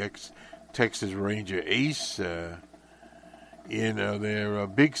Darvish, the ex-Texas Ranger ace, in their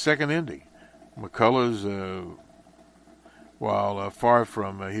big second inning. McCullers, while far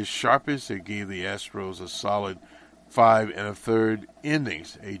from his sharpest, it gave the Astros a solid 5 1/3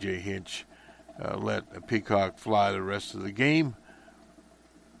 innings. A.J. Hinch let a Peacock fly the rest of the game.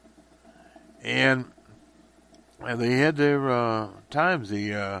 And they had their times.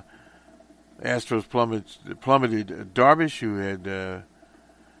 The Astros plummeted Darvish, who had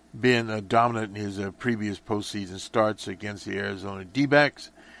been dominant in his previous postseason starts against the Arizona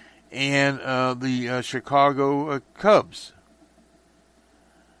D-backs, and the Chicago Cubs.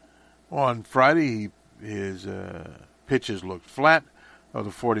 On Friday, his pitches looked flat. Of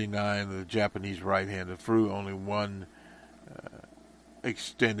the 49, the Japanese right-hander threw only one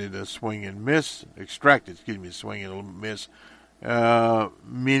extended a swing and miss, swing and miss.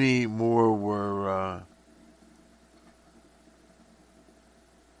 Many more were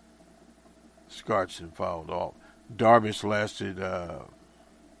scorched and fouled off. Darvish lasted 1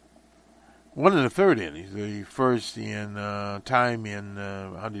 1/3 innings, the first in time in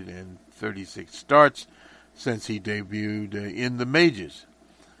 136 starts since he debuted in the majors,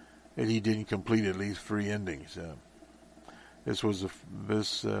 and he didn't complete at least 3 innings. This was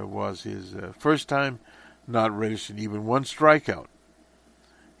his first time not registered even 1 strikeout.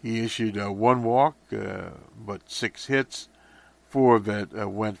 He issued 1 walk, but 6 hits, 4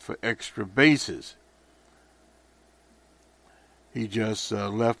 that went for extra bases. He just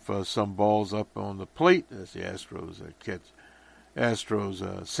left some balls up on the plate as the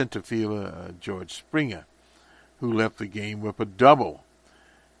Astros center fielder George Springer, who left the game with a double.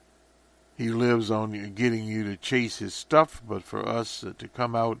 He lives on getting you to chase his stuff, but for us to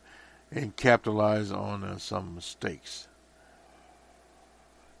come out and capitalize on some mistakes.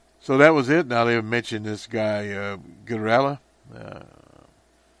 So that was it. Now they mentioned this guy, Guerrero,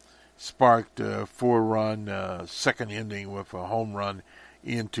 sparked a 4-run second inning with a home run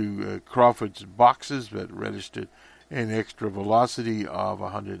into Crawford's boxes that registered an extra velocity of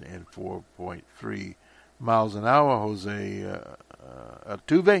 104.3 miles an hour. Jose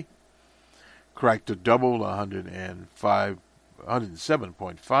Altuve cracked a double,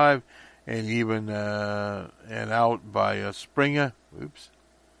 107.5, and even an out by Springer.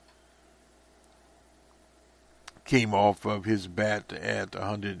 Came off of his bat at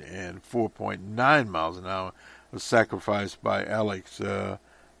 104.9 miles an hour, a sacrifice by Alex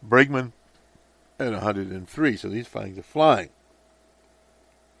Bregman at 103. So these things are flying.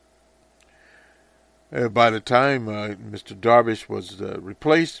 By the time Mr. Darvish was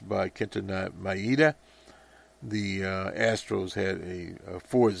replaced by Kenta Maeda, the Astros had a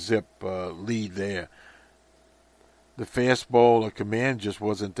 4-zip lead there. The fastball command just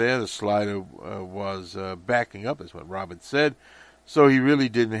wasn't there. The slider was backing up, that's what Robert said. So he really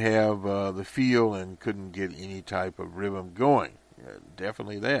didn't have the feel and couldn't get any type of rhythm going.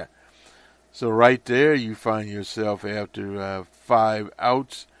 Definitely there. So right there, you find yourself after 5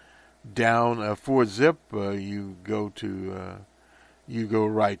 outs, down 4-zip. You go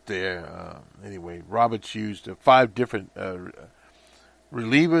right there. Anyway, Roberts used 5 different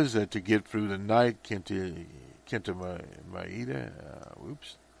relievers to get through the night. Kenta Maeda,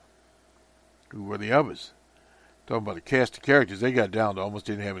 who were the others? Talking about the cast of characters, they got down to almost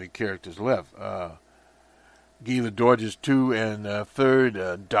didn't have any characters left. Gave the Dodgers 2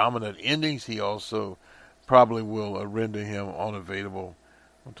 1/3 dominant innings. He also probably will render him unavailable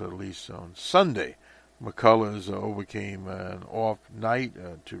until at least on Sunday. McCullers overcame an off night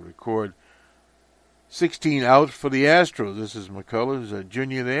to record 16 outs for the Astros. This is McCullers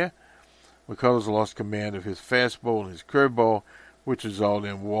Jr. there. McCullers lost command of his fastball and his curveball, which resulted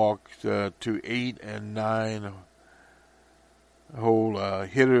in walks to 8 and 9 hole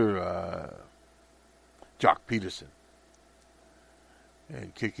hitter Jock Peterson.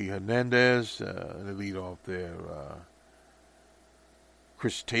 And Kiki Hernandez, the lead off there,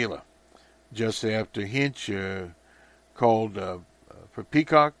 Chris Taylor. Just after Hinch called for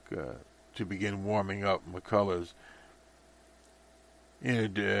Peacock to begin warming up, McCullers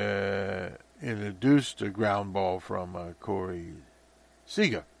introduced a ground ball from Corey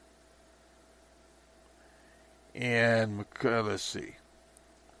Seager. And let's see.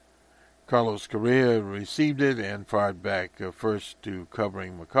 Carlos Correa received it and fired back first to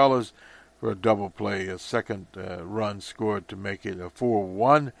covering McCullers for a double play. A second run scored to make it a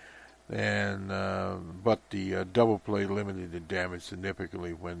 4-1. And but the double play limited the damage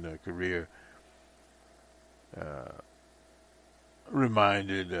significantly when Correa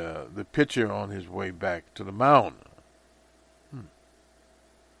reminded the pitcher on his way back to the mound.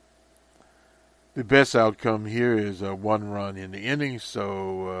 the best outcome here is 1 run in the inning.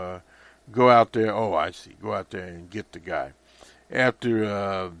 So go out there. Oh, I see. Go out there and get the guy. After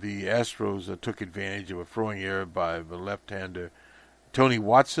the Astros took advantage of a throwing error by the left-hander Tony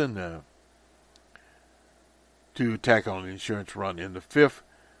Watson to tack on an insurance run in the 5th,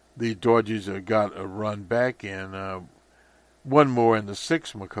 the Dodgers got a run back, and one more in the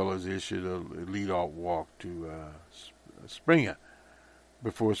 6th. McCullers issued a leadoff walk to Springer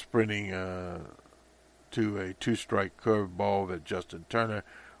before sprinting to a 2-strike curveball that Justin Turner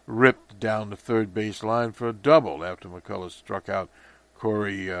ripped down the third base line for a double after McCullers struck out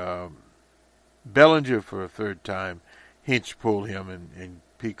Corey Bellinger for a 3rd time. Hinch pulled him and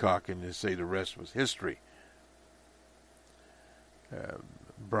Peacock, and they say the rest was history.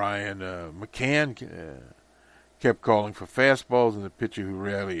 Brian McCann kept calling for fastballs, and the pitcher who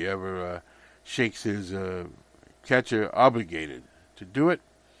rarely ever shakes his catcher obligated to do it.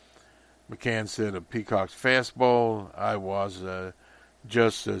 McCann said of Peacock's fastball, I was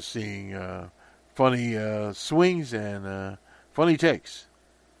just seeing funny swings and funny takes.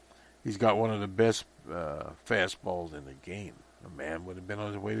 He's got one of the best fastballs in the game. The man would have been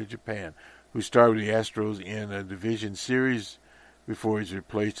on his way to Japan, who started with the Astros in a division series before he's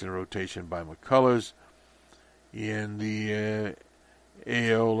replaced in a rotation by McCullers in the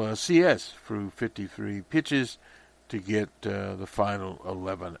ALCS through 53 pitches to get the final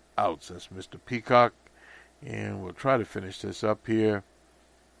 11 outs. That's Mr. Peacock. And we'll try to finish this up here.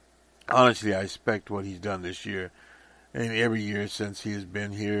 Honestly, I expect what he's done this year, and every year since he has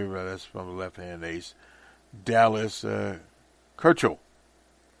been here, that's from the left-hand ace, Dallas Keuchel,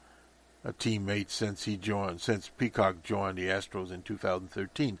 a teammate since Peacock joined the Astros in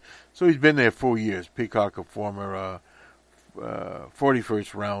 2013. So he's been there 4 years. Peacock, a former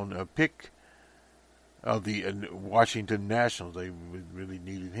 41st round pick of the Washington Nationals. They really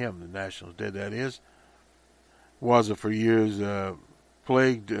needed him. The Nationals did, that is. Was for years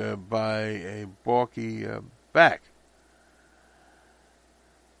plagued by a balky back.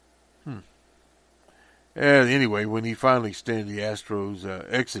 And anyway, when he finally exited the Astros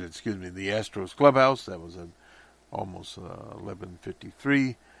clubhouse, that was at almost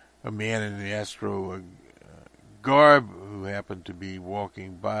 11:53. A man in the Astro garb who happened to be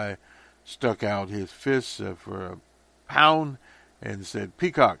walking by stuck out his fist for a pound and said,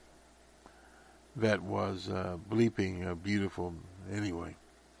 Peacock. That was bleeping beautiful. Anyway,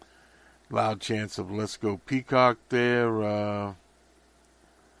 loud chants of Let's Go Peacock there,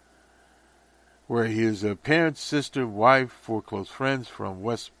 where his parents, sister, wife, 4 close friends from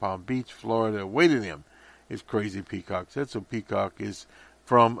West Palm Beach, Florida, awaited him. His crazy Peacock said. So Peacock is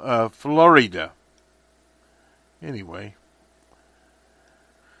from Florida. Anyway.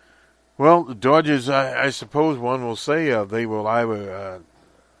 Well, the Dodgers, I suppose one will say they will either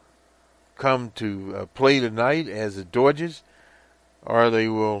come to play tonight as the Dodgers, or they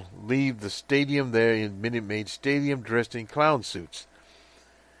will leave the stadium there in Minute Maid Stadium dressed in clown suits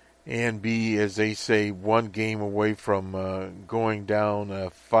and be, as they say, 1 game away from going down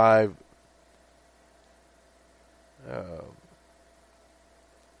 5-4.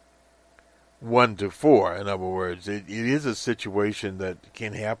 In other words, it is a situation that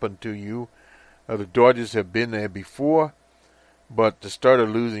can happen to you. The Dodgers have been there before, but to start a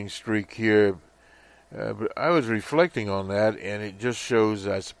losing streak here, I was reflecting on that, and it just shows,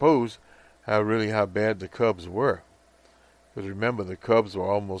 I suppose, how bad the Cubs were. Because remember, the Cubs were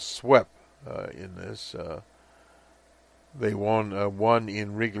almost swept in this. They won 1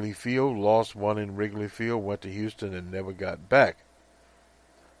 in Wrigley Field, lost 1 in Wrigley Field, went to Houston, and never got back.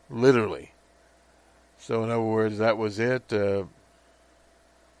 Literally. So, in other words, that was it. A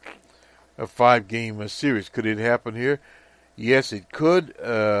 5-game series. Could it happen here? Yes, it could.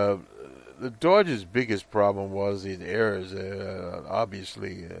 The Dodgers' biggest problem was the errors.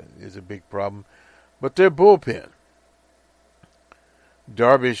 Obviously, is a big problem. But their bullpen.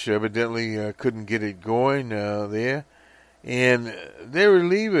 Darvish evidently couldn't get it going there. And their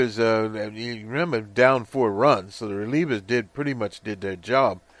relievers, you remember, down 4 runs. So the relievers pretty much did their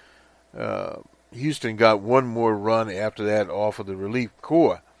job. Houston got 1 more run after that off of the relief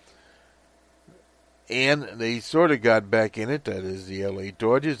corps. And they sort of got back in it. That is the LA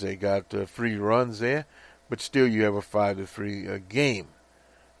Dodgers. They got 3 runs there. But still you have a 5-3 game.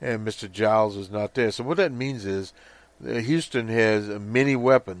 And Mr. Giles is not there. So what that means is Houston has many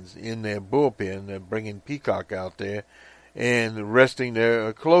weapons in their bullpen. They're bringing Peacock out there and resting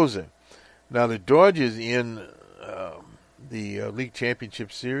their closer. Now the Dodgers in the League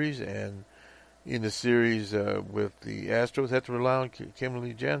Championship Series and in the series with the Astros had to rely on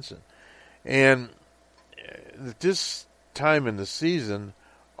Kimberly Jensen. And at this time in the season,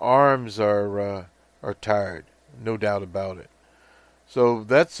 arms are tired, no doubt about it. So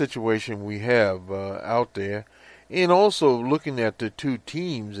that situation we have out there, and also looking at the two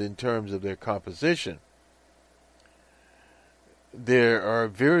teams in terms of their composition. There are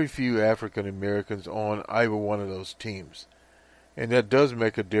very few African Americans on either one of those teams. And that does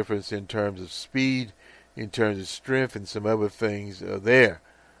make a difference in terms of speed, in terms of strength, and some other things there.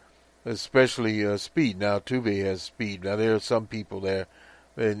 Especially speed. Now, Tuve has speed. Now, there are some people there,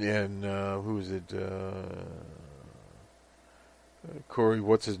 and who is it? Corey,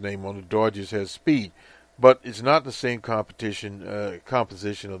 what's his name, on the Dodgers has speed. But it's not the same composition of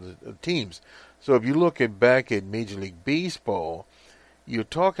the teams. So if you look back at Major League Baseball, you're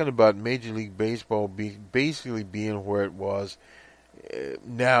talking about Major League Baseball basically being where it was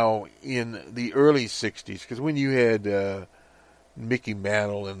now in the early 60s. Because when you had Mickey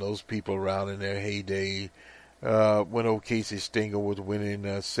Mantle and those people around in their heyday, when old Casey Stengel was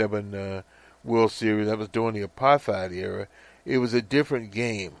winning 7 World Series, that was during the apartheid era, it was a different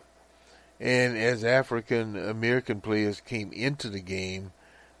game. And as African American players came into the game,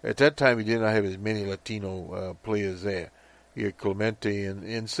 at that time, you did not have as many Latino players there. You had Clemente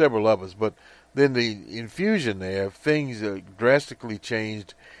and several others. But then the infusion there, things drastically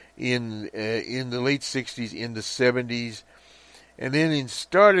changed in the late 60s, in the 70s. And then it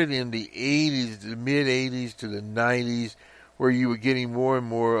started in the 80s, the mid-80s to the 90s, where you were getting more and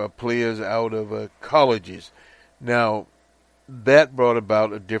more players out of colleges. Now, that brought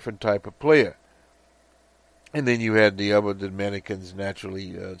about a different type of player. And then you had the other Dominicans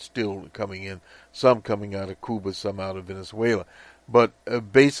naturally still coming in, some coming out of Cuba, some out of Venezuela. But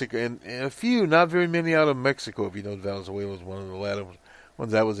basically, and a few, not very many out of Mexico, if you know Venezuela was one of the latter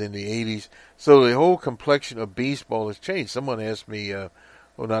ones that was in the 80s. So the whole complexion of baseball has changed. Someone asked me,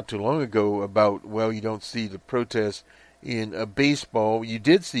 not too long ago, about, well, you don't see the protests in baseball. You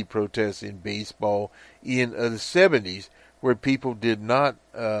did see protests in baseball in the 70s, where people did not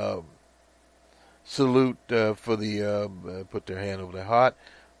salute for the, put their hand over their heart,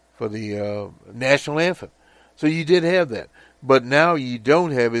 for the national anthem. So you did have that. But now you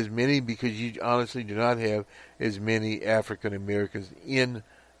don't have as many because you honestly do not have as many African Americans in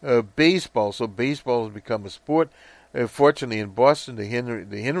baseball. So baseball has become a sport. Fortunately, in Boston, the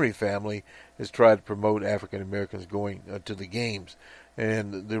Henry family has tried to promote African Americans going to the games.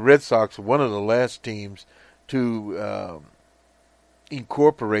 And the Red Sox were one of the last teams to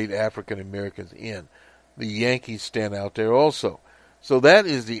incorporate African Americans in. The Yankees stand out there also. So that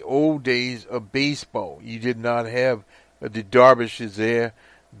is the old days of baseball. You did not have the Dervishes there.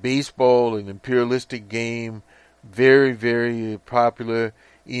 Baseball, an imperialistic game, very, very popular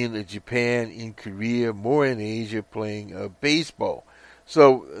in Japan, in Korea, more in Asia, playing baseball.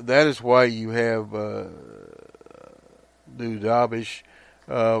 So that is why you have the Dervish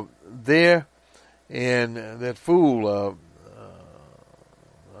there, and that fool,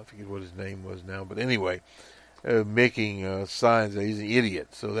 I forget what his name was now, but anyway, making signs that he's an idiot.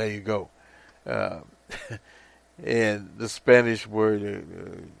 So there you go. And the Spanish word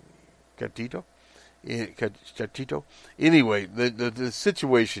catito. Anyway, the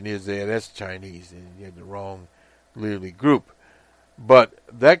situation is there. That's Chinese, and you had the wrong literally group. But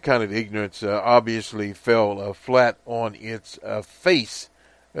that kind of ignorance obviously fell flat on its face,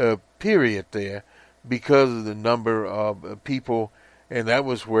 period there, because of the number of people. And that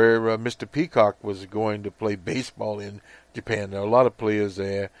was where Mr. Peacock was going to play baseball in Japan. There are a lot of players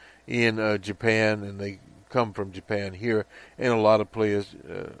there in Japan, and they come from Japan here, and a lot of players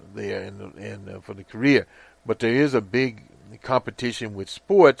there and for the Korea. But there is a big competition with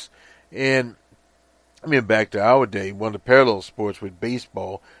sports, and I mean, back to our day, one of the parallel sports with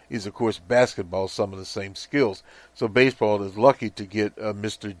baseball is, of course, basketball, some of the same skills. So baseball is lucky to get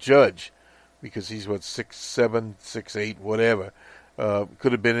Mr. Judge, because he's, 6'7", 6'8", whatever.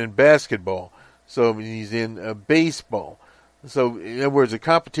 Could have been in basketball. So he's in baseball. So, in other words, the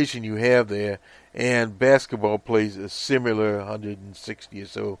competition you have there, and basketball plays a similar 160 or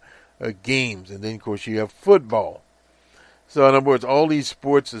so games. And then, of course, you have football. So, in other words, all these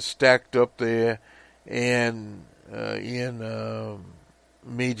sports are stacked up there. And in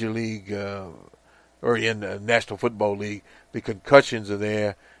Major League or in the National Football League, the concussions are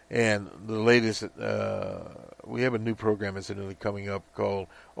there. And the latest, we have a new program incidentally coming up called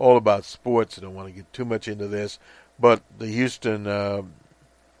All About Sports. I don't want to get too much into this. But the Houston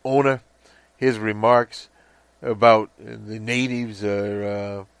owner, his remarks about the natives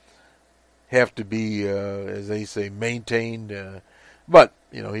have to be, as they say, maintained. But,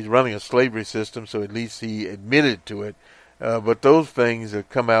 you know, he's running a slavery system, so at least he admitted to it. But those things have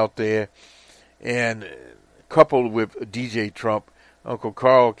come out there, and coupled with DJ Trump, Uncle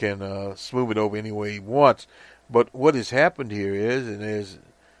Carl can smooth it over any way he wants. But what has happened here is, and as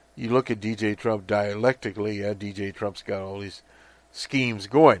you look at DJ Trump dialectically, DJ Trump's got all these schemes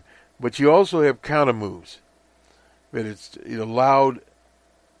going. But you also have counter moves. That it allowed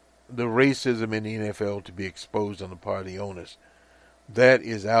the racism in the NFL to be exposed on the part of the owners. That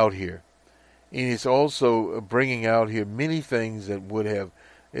is out here. And it's also bringing out here many things that would have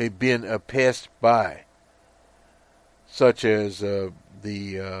been passed by, such as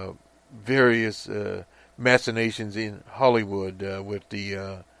the various machinations in Hollywood with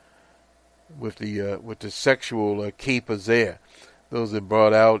the sexual capers there. Those that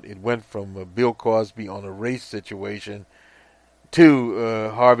brought out, it went from Bill Cosby on a race situation to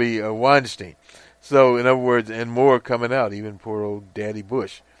Harvey Weinstein. So, in other words, and more coming out, even poor old Daddy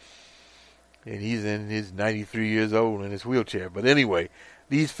Bush. And he's in his 93 years old in his wheelchair. But anyway,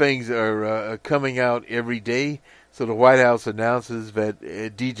 these things are coming out every day. So the White House announces that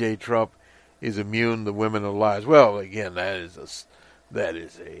DJ Trump is immune to women and lies. Well, again, that is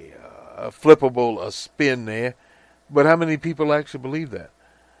a flippable, a spin there. But how many people actually believe that?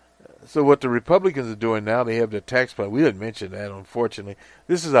 So what the Republicans are doing now, they have their tax plan. We didn't mention that, unfortunately.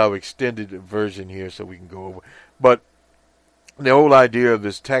 This is our extended version here, so we can go over. But the whole idea of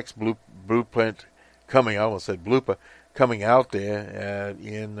this tax blueprint coming, I almost said blooper, coming out there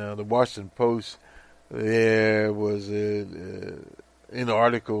in the Washington Post, there was an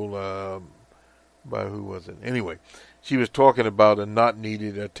article by who was it? Anyway, she was talking about a not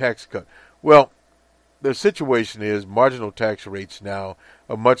needed tax cut. Well, the situation is marginal tax rates now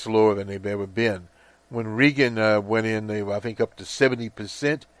are much lower than they've ever been. When Reagan went in, they were, I think, up to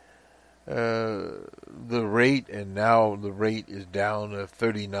 70%, the rate, and now the rate is down to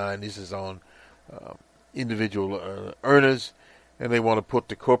 39%. This is on individual earners, and they want to put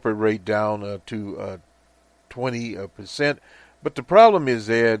the corporate rate down to 20%. But the problem is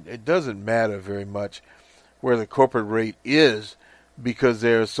that it doesn't matter very much where the corporate rate is, because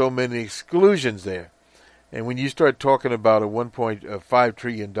there are so many exclusions there. And when you start talking about a $1.5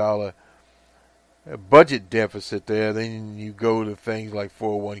 trillion budget deficit there, then you go to things like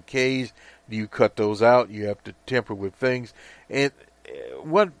 401ks. Do you cut those out? You have to temper with things. And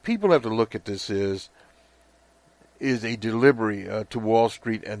what people have to look at this is a delivery to Wall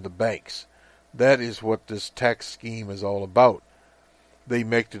Street and the banks. That is what this tax scheme is all about. They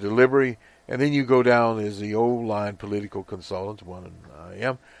make the delivery, and then you go down as the old line political consultants, one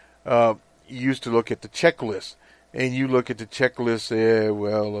I am, used to look at the checklist, and you look at the checklist there,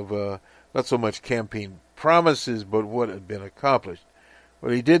 of not so much campaign promises, but what had been accomplished.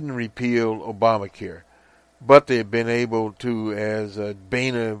 Well, they didn't repeal Obamacare, but they've been able to, as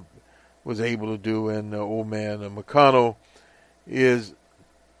Boehner was able to do, and old man McConnell, is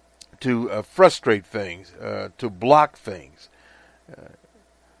to frustrate things, to block things.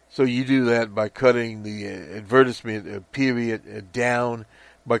 So you do that by cutting the advertisement period down,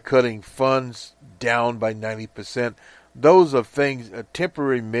 by cutting funds down by 90%. Those are things,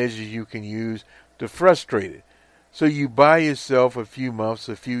 temporary measures you can use to frustrate it. So you buy yourself a few months,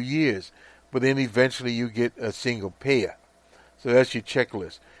 a few years, but then eventually you get a single payer. So that's your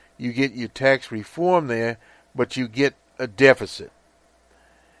checklist. You get your tax reform there, but you get a deficit.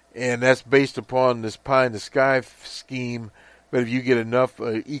 And that's based upon this pie in the sky scheme. But if you get enough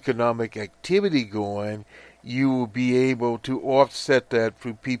economic activity going, you will be able to offset that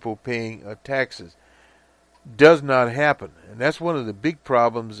through people paying taxes. Does not happen. And that's one of the big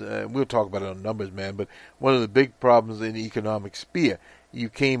problems. We'll talk about it on numbers, man, but one of the big problems in the economic sphere. You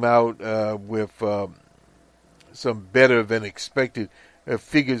came out with some better than expected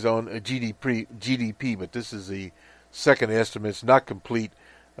figures on GDP, but this is the second estimate. It's not complete.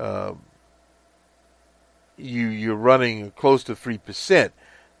 You're running close to 3%.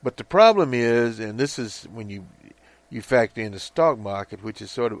 But the problem is, and this is when you factor in the stock market, which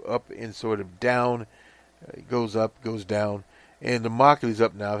is sort of up and sort of down, it goes up, goes down, and the market is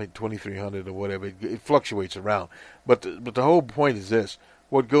up now, I think 2,300 or whatever. It fluctuates around. But the whole point is this: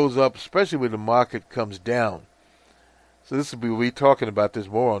 what goes up, especially when the market comes down. So we'll be talking about this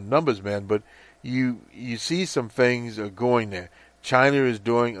more on numbers, man. But you see some things are going there. China is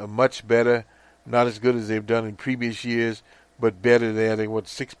doing a much better, not as good as they've done in previous years, but better there. They went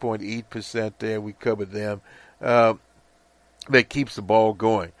 6.8% there. We covered them. That keeps the ball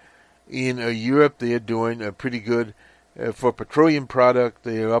going. In Europe, they're doing pretty good. For petroleum product,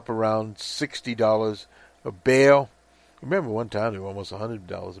 they're up around $60 a barrel. Remember, one time they were almost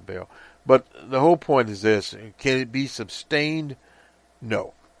 $100 a barrel. But the whole point is this: can it be sustained?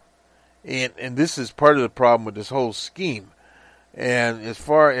 No. And this is part of the problem with this whole scheme. And as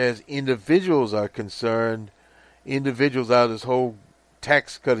far as individuals are concerned, individuals out of this whole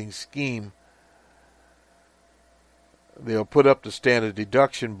tax cutting scheme. They'll put up the standard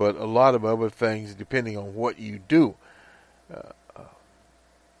deduction, but a lot of other things, depending on what you do,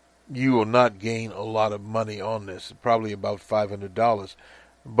 you will not gain a lot of money on this, probably about $500.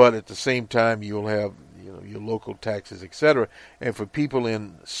 But at the same time, you'll have your local taxes, etc. And for people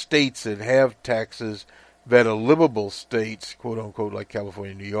in states that have taxes that are livable states, quote unquote, like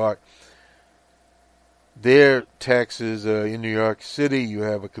California, New York, their taxes in New York City, you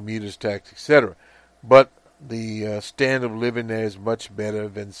have a commuter's tax, etc. But the standard of living there is much better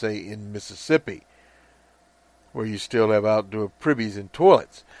than, say, in Mississippi, where you still have outdoor privies and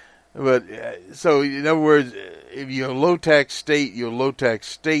toilets. But so, in other words, if you're a low-tax state, you're a low-tax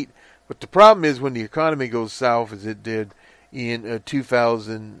state. But the problem is when the economy goes south, as it did in the end of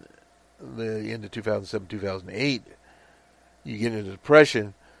 2007, 2008, you get into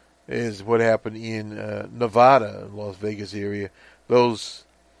depression, is what happened in Nevada, Las Vegas area. Those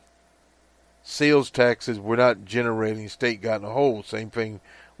sales taxes were not generating, state got in a hole. Same thing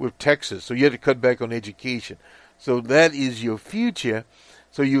with Texas. So you had to cut back on education. So that is your future.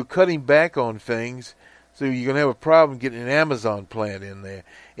 So you're cutting back on things. So you're going to have a problem getting an Amazon plant in there.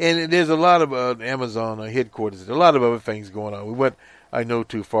 And there's a lot of Amazon headquarters. A lot of other things going on. We went, I know,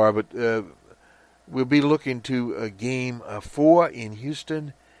 too far, but we'll be looking to Game 4 in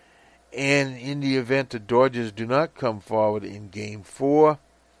Houston. And in the event the Dodgers do not come forward in Game 4,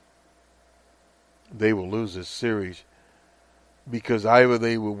 they will lose this series. Because either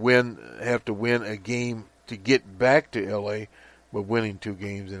they will have to win a game to get back to L.A., but winning 2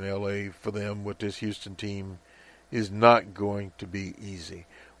 games in L.A. for them with this Houston team is not going to be easy.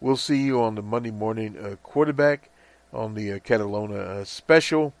 We'll see you on the Monday morning quarterback on the Catalona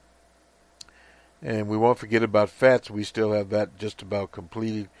special. And we won't forget about FATS. We still have that just about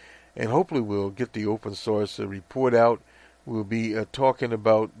completed. And hopefully we'll get the open source report out. We'll be talking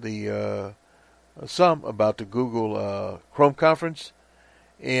about some about the Google Chrome conference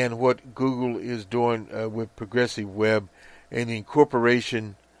and what Google is doing with Progressive Web and the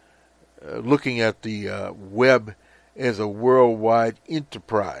incorporation, looking at the web as a worldwide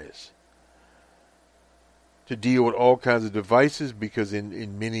enterprise to deal with all kinds of devices, because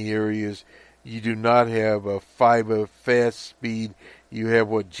in many areas you do not have a fiber fast speed. You have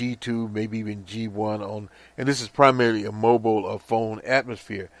G2, maybe even G1 on, and this is primarily a mobile phone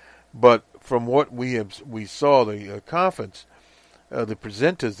atmosphere. But from what we saw the conference, the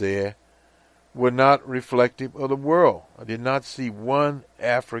presenters there were not reflective of the world. I did not see one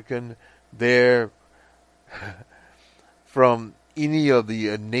African there from any of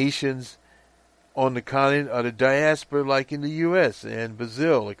the nations on the continent or the diaspora, like in the U.S. and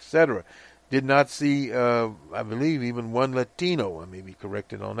Brazil, etc. Did not see, I believe, even one Latino. I may be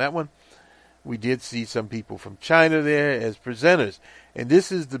corrected on that one. We did see some people from China there as presenters. And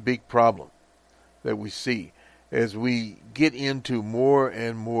this is the big problem that we see as we get into more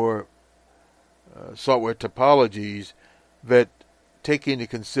and more software topologies that take into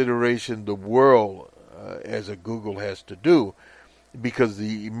consideration the world as a Google has to do, because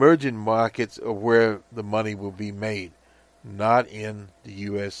the emerging markets are where the money will be made, not in the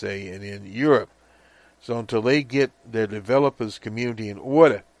USA and in Europe. So until they get their developers community in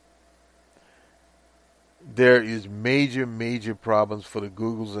order, there is major, major problems for the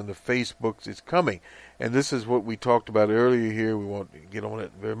Googles and the Facebooks. It's coming. And this is what we talked about earlier here. We won't get on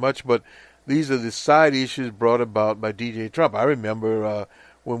it very much, but these are the side issues brought about by DJ Trump. I remember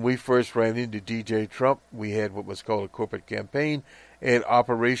when we first ran into DJ Trump, we had what was called a corporate campaign at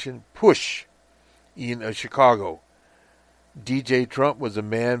Operation Push in Chicago. DJ Trump was a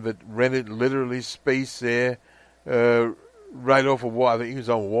man that rented literally space there right off of Wall. I think he was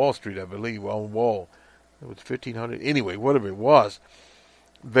on Wall Street, I believe, on Wall. It was 1,500. Anyway, whatever it was,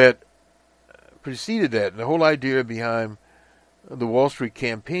 that preceded that. And the whole idea behind the Wall Street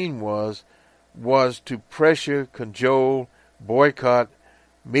campaign was to pressure, cajole, boycott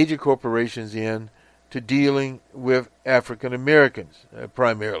major corporations to dealing with African Americans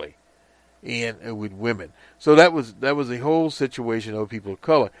primarily, and with women. So that was the whole situation of people of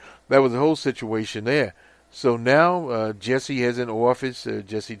color. That was the whole situation there. So now Jesse has an office,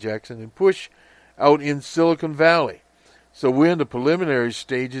 Jesse Jackson and Push, out in Silicon Valley. So we're in the preliminary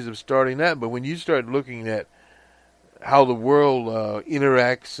stages of starting that. But when you start looking at how the world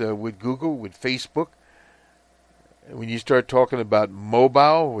interacts with Google, with Facebook, when you start talking about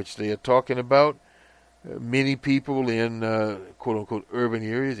mobile, which they are talking about, many people in quote-unquote urban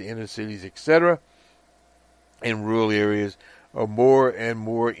areas, inner cities, etc., and rural areas are more and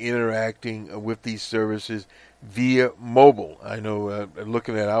more interacting with these services via mobile. I know,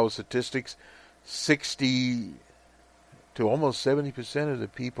 looking at our statistics, 60 to almost 70% of the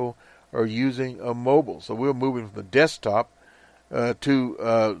people are using a mobile. So we're moving from the desktop to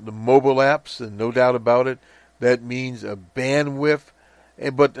the mobile apps, and no doubt about it, that means a bandwidth.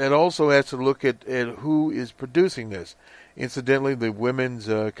 But it also has to look at who is producing this. Incidentally, the Women's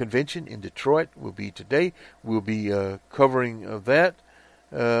Convention in Detroit will be today. We'll be covering that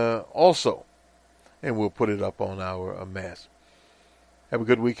also, and we'll put it up on our mass. Have a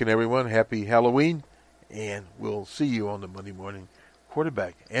good weekend, everyone. Happy Halloween, and we'll see you on the Monday Morning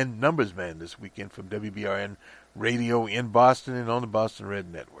Quarterback and Numbers Man this weekend from WBRN Radio in Boston and on the Boston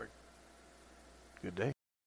Red Network. Good day.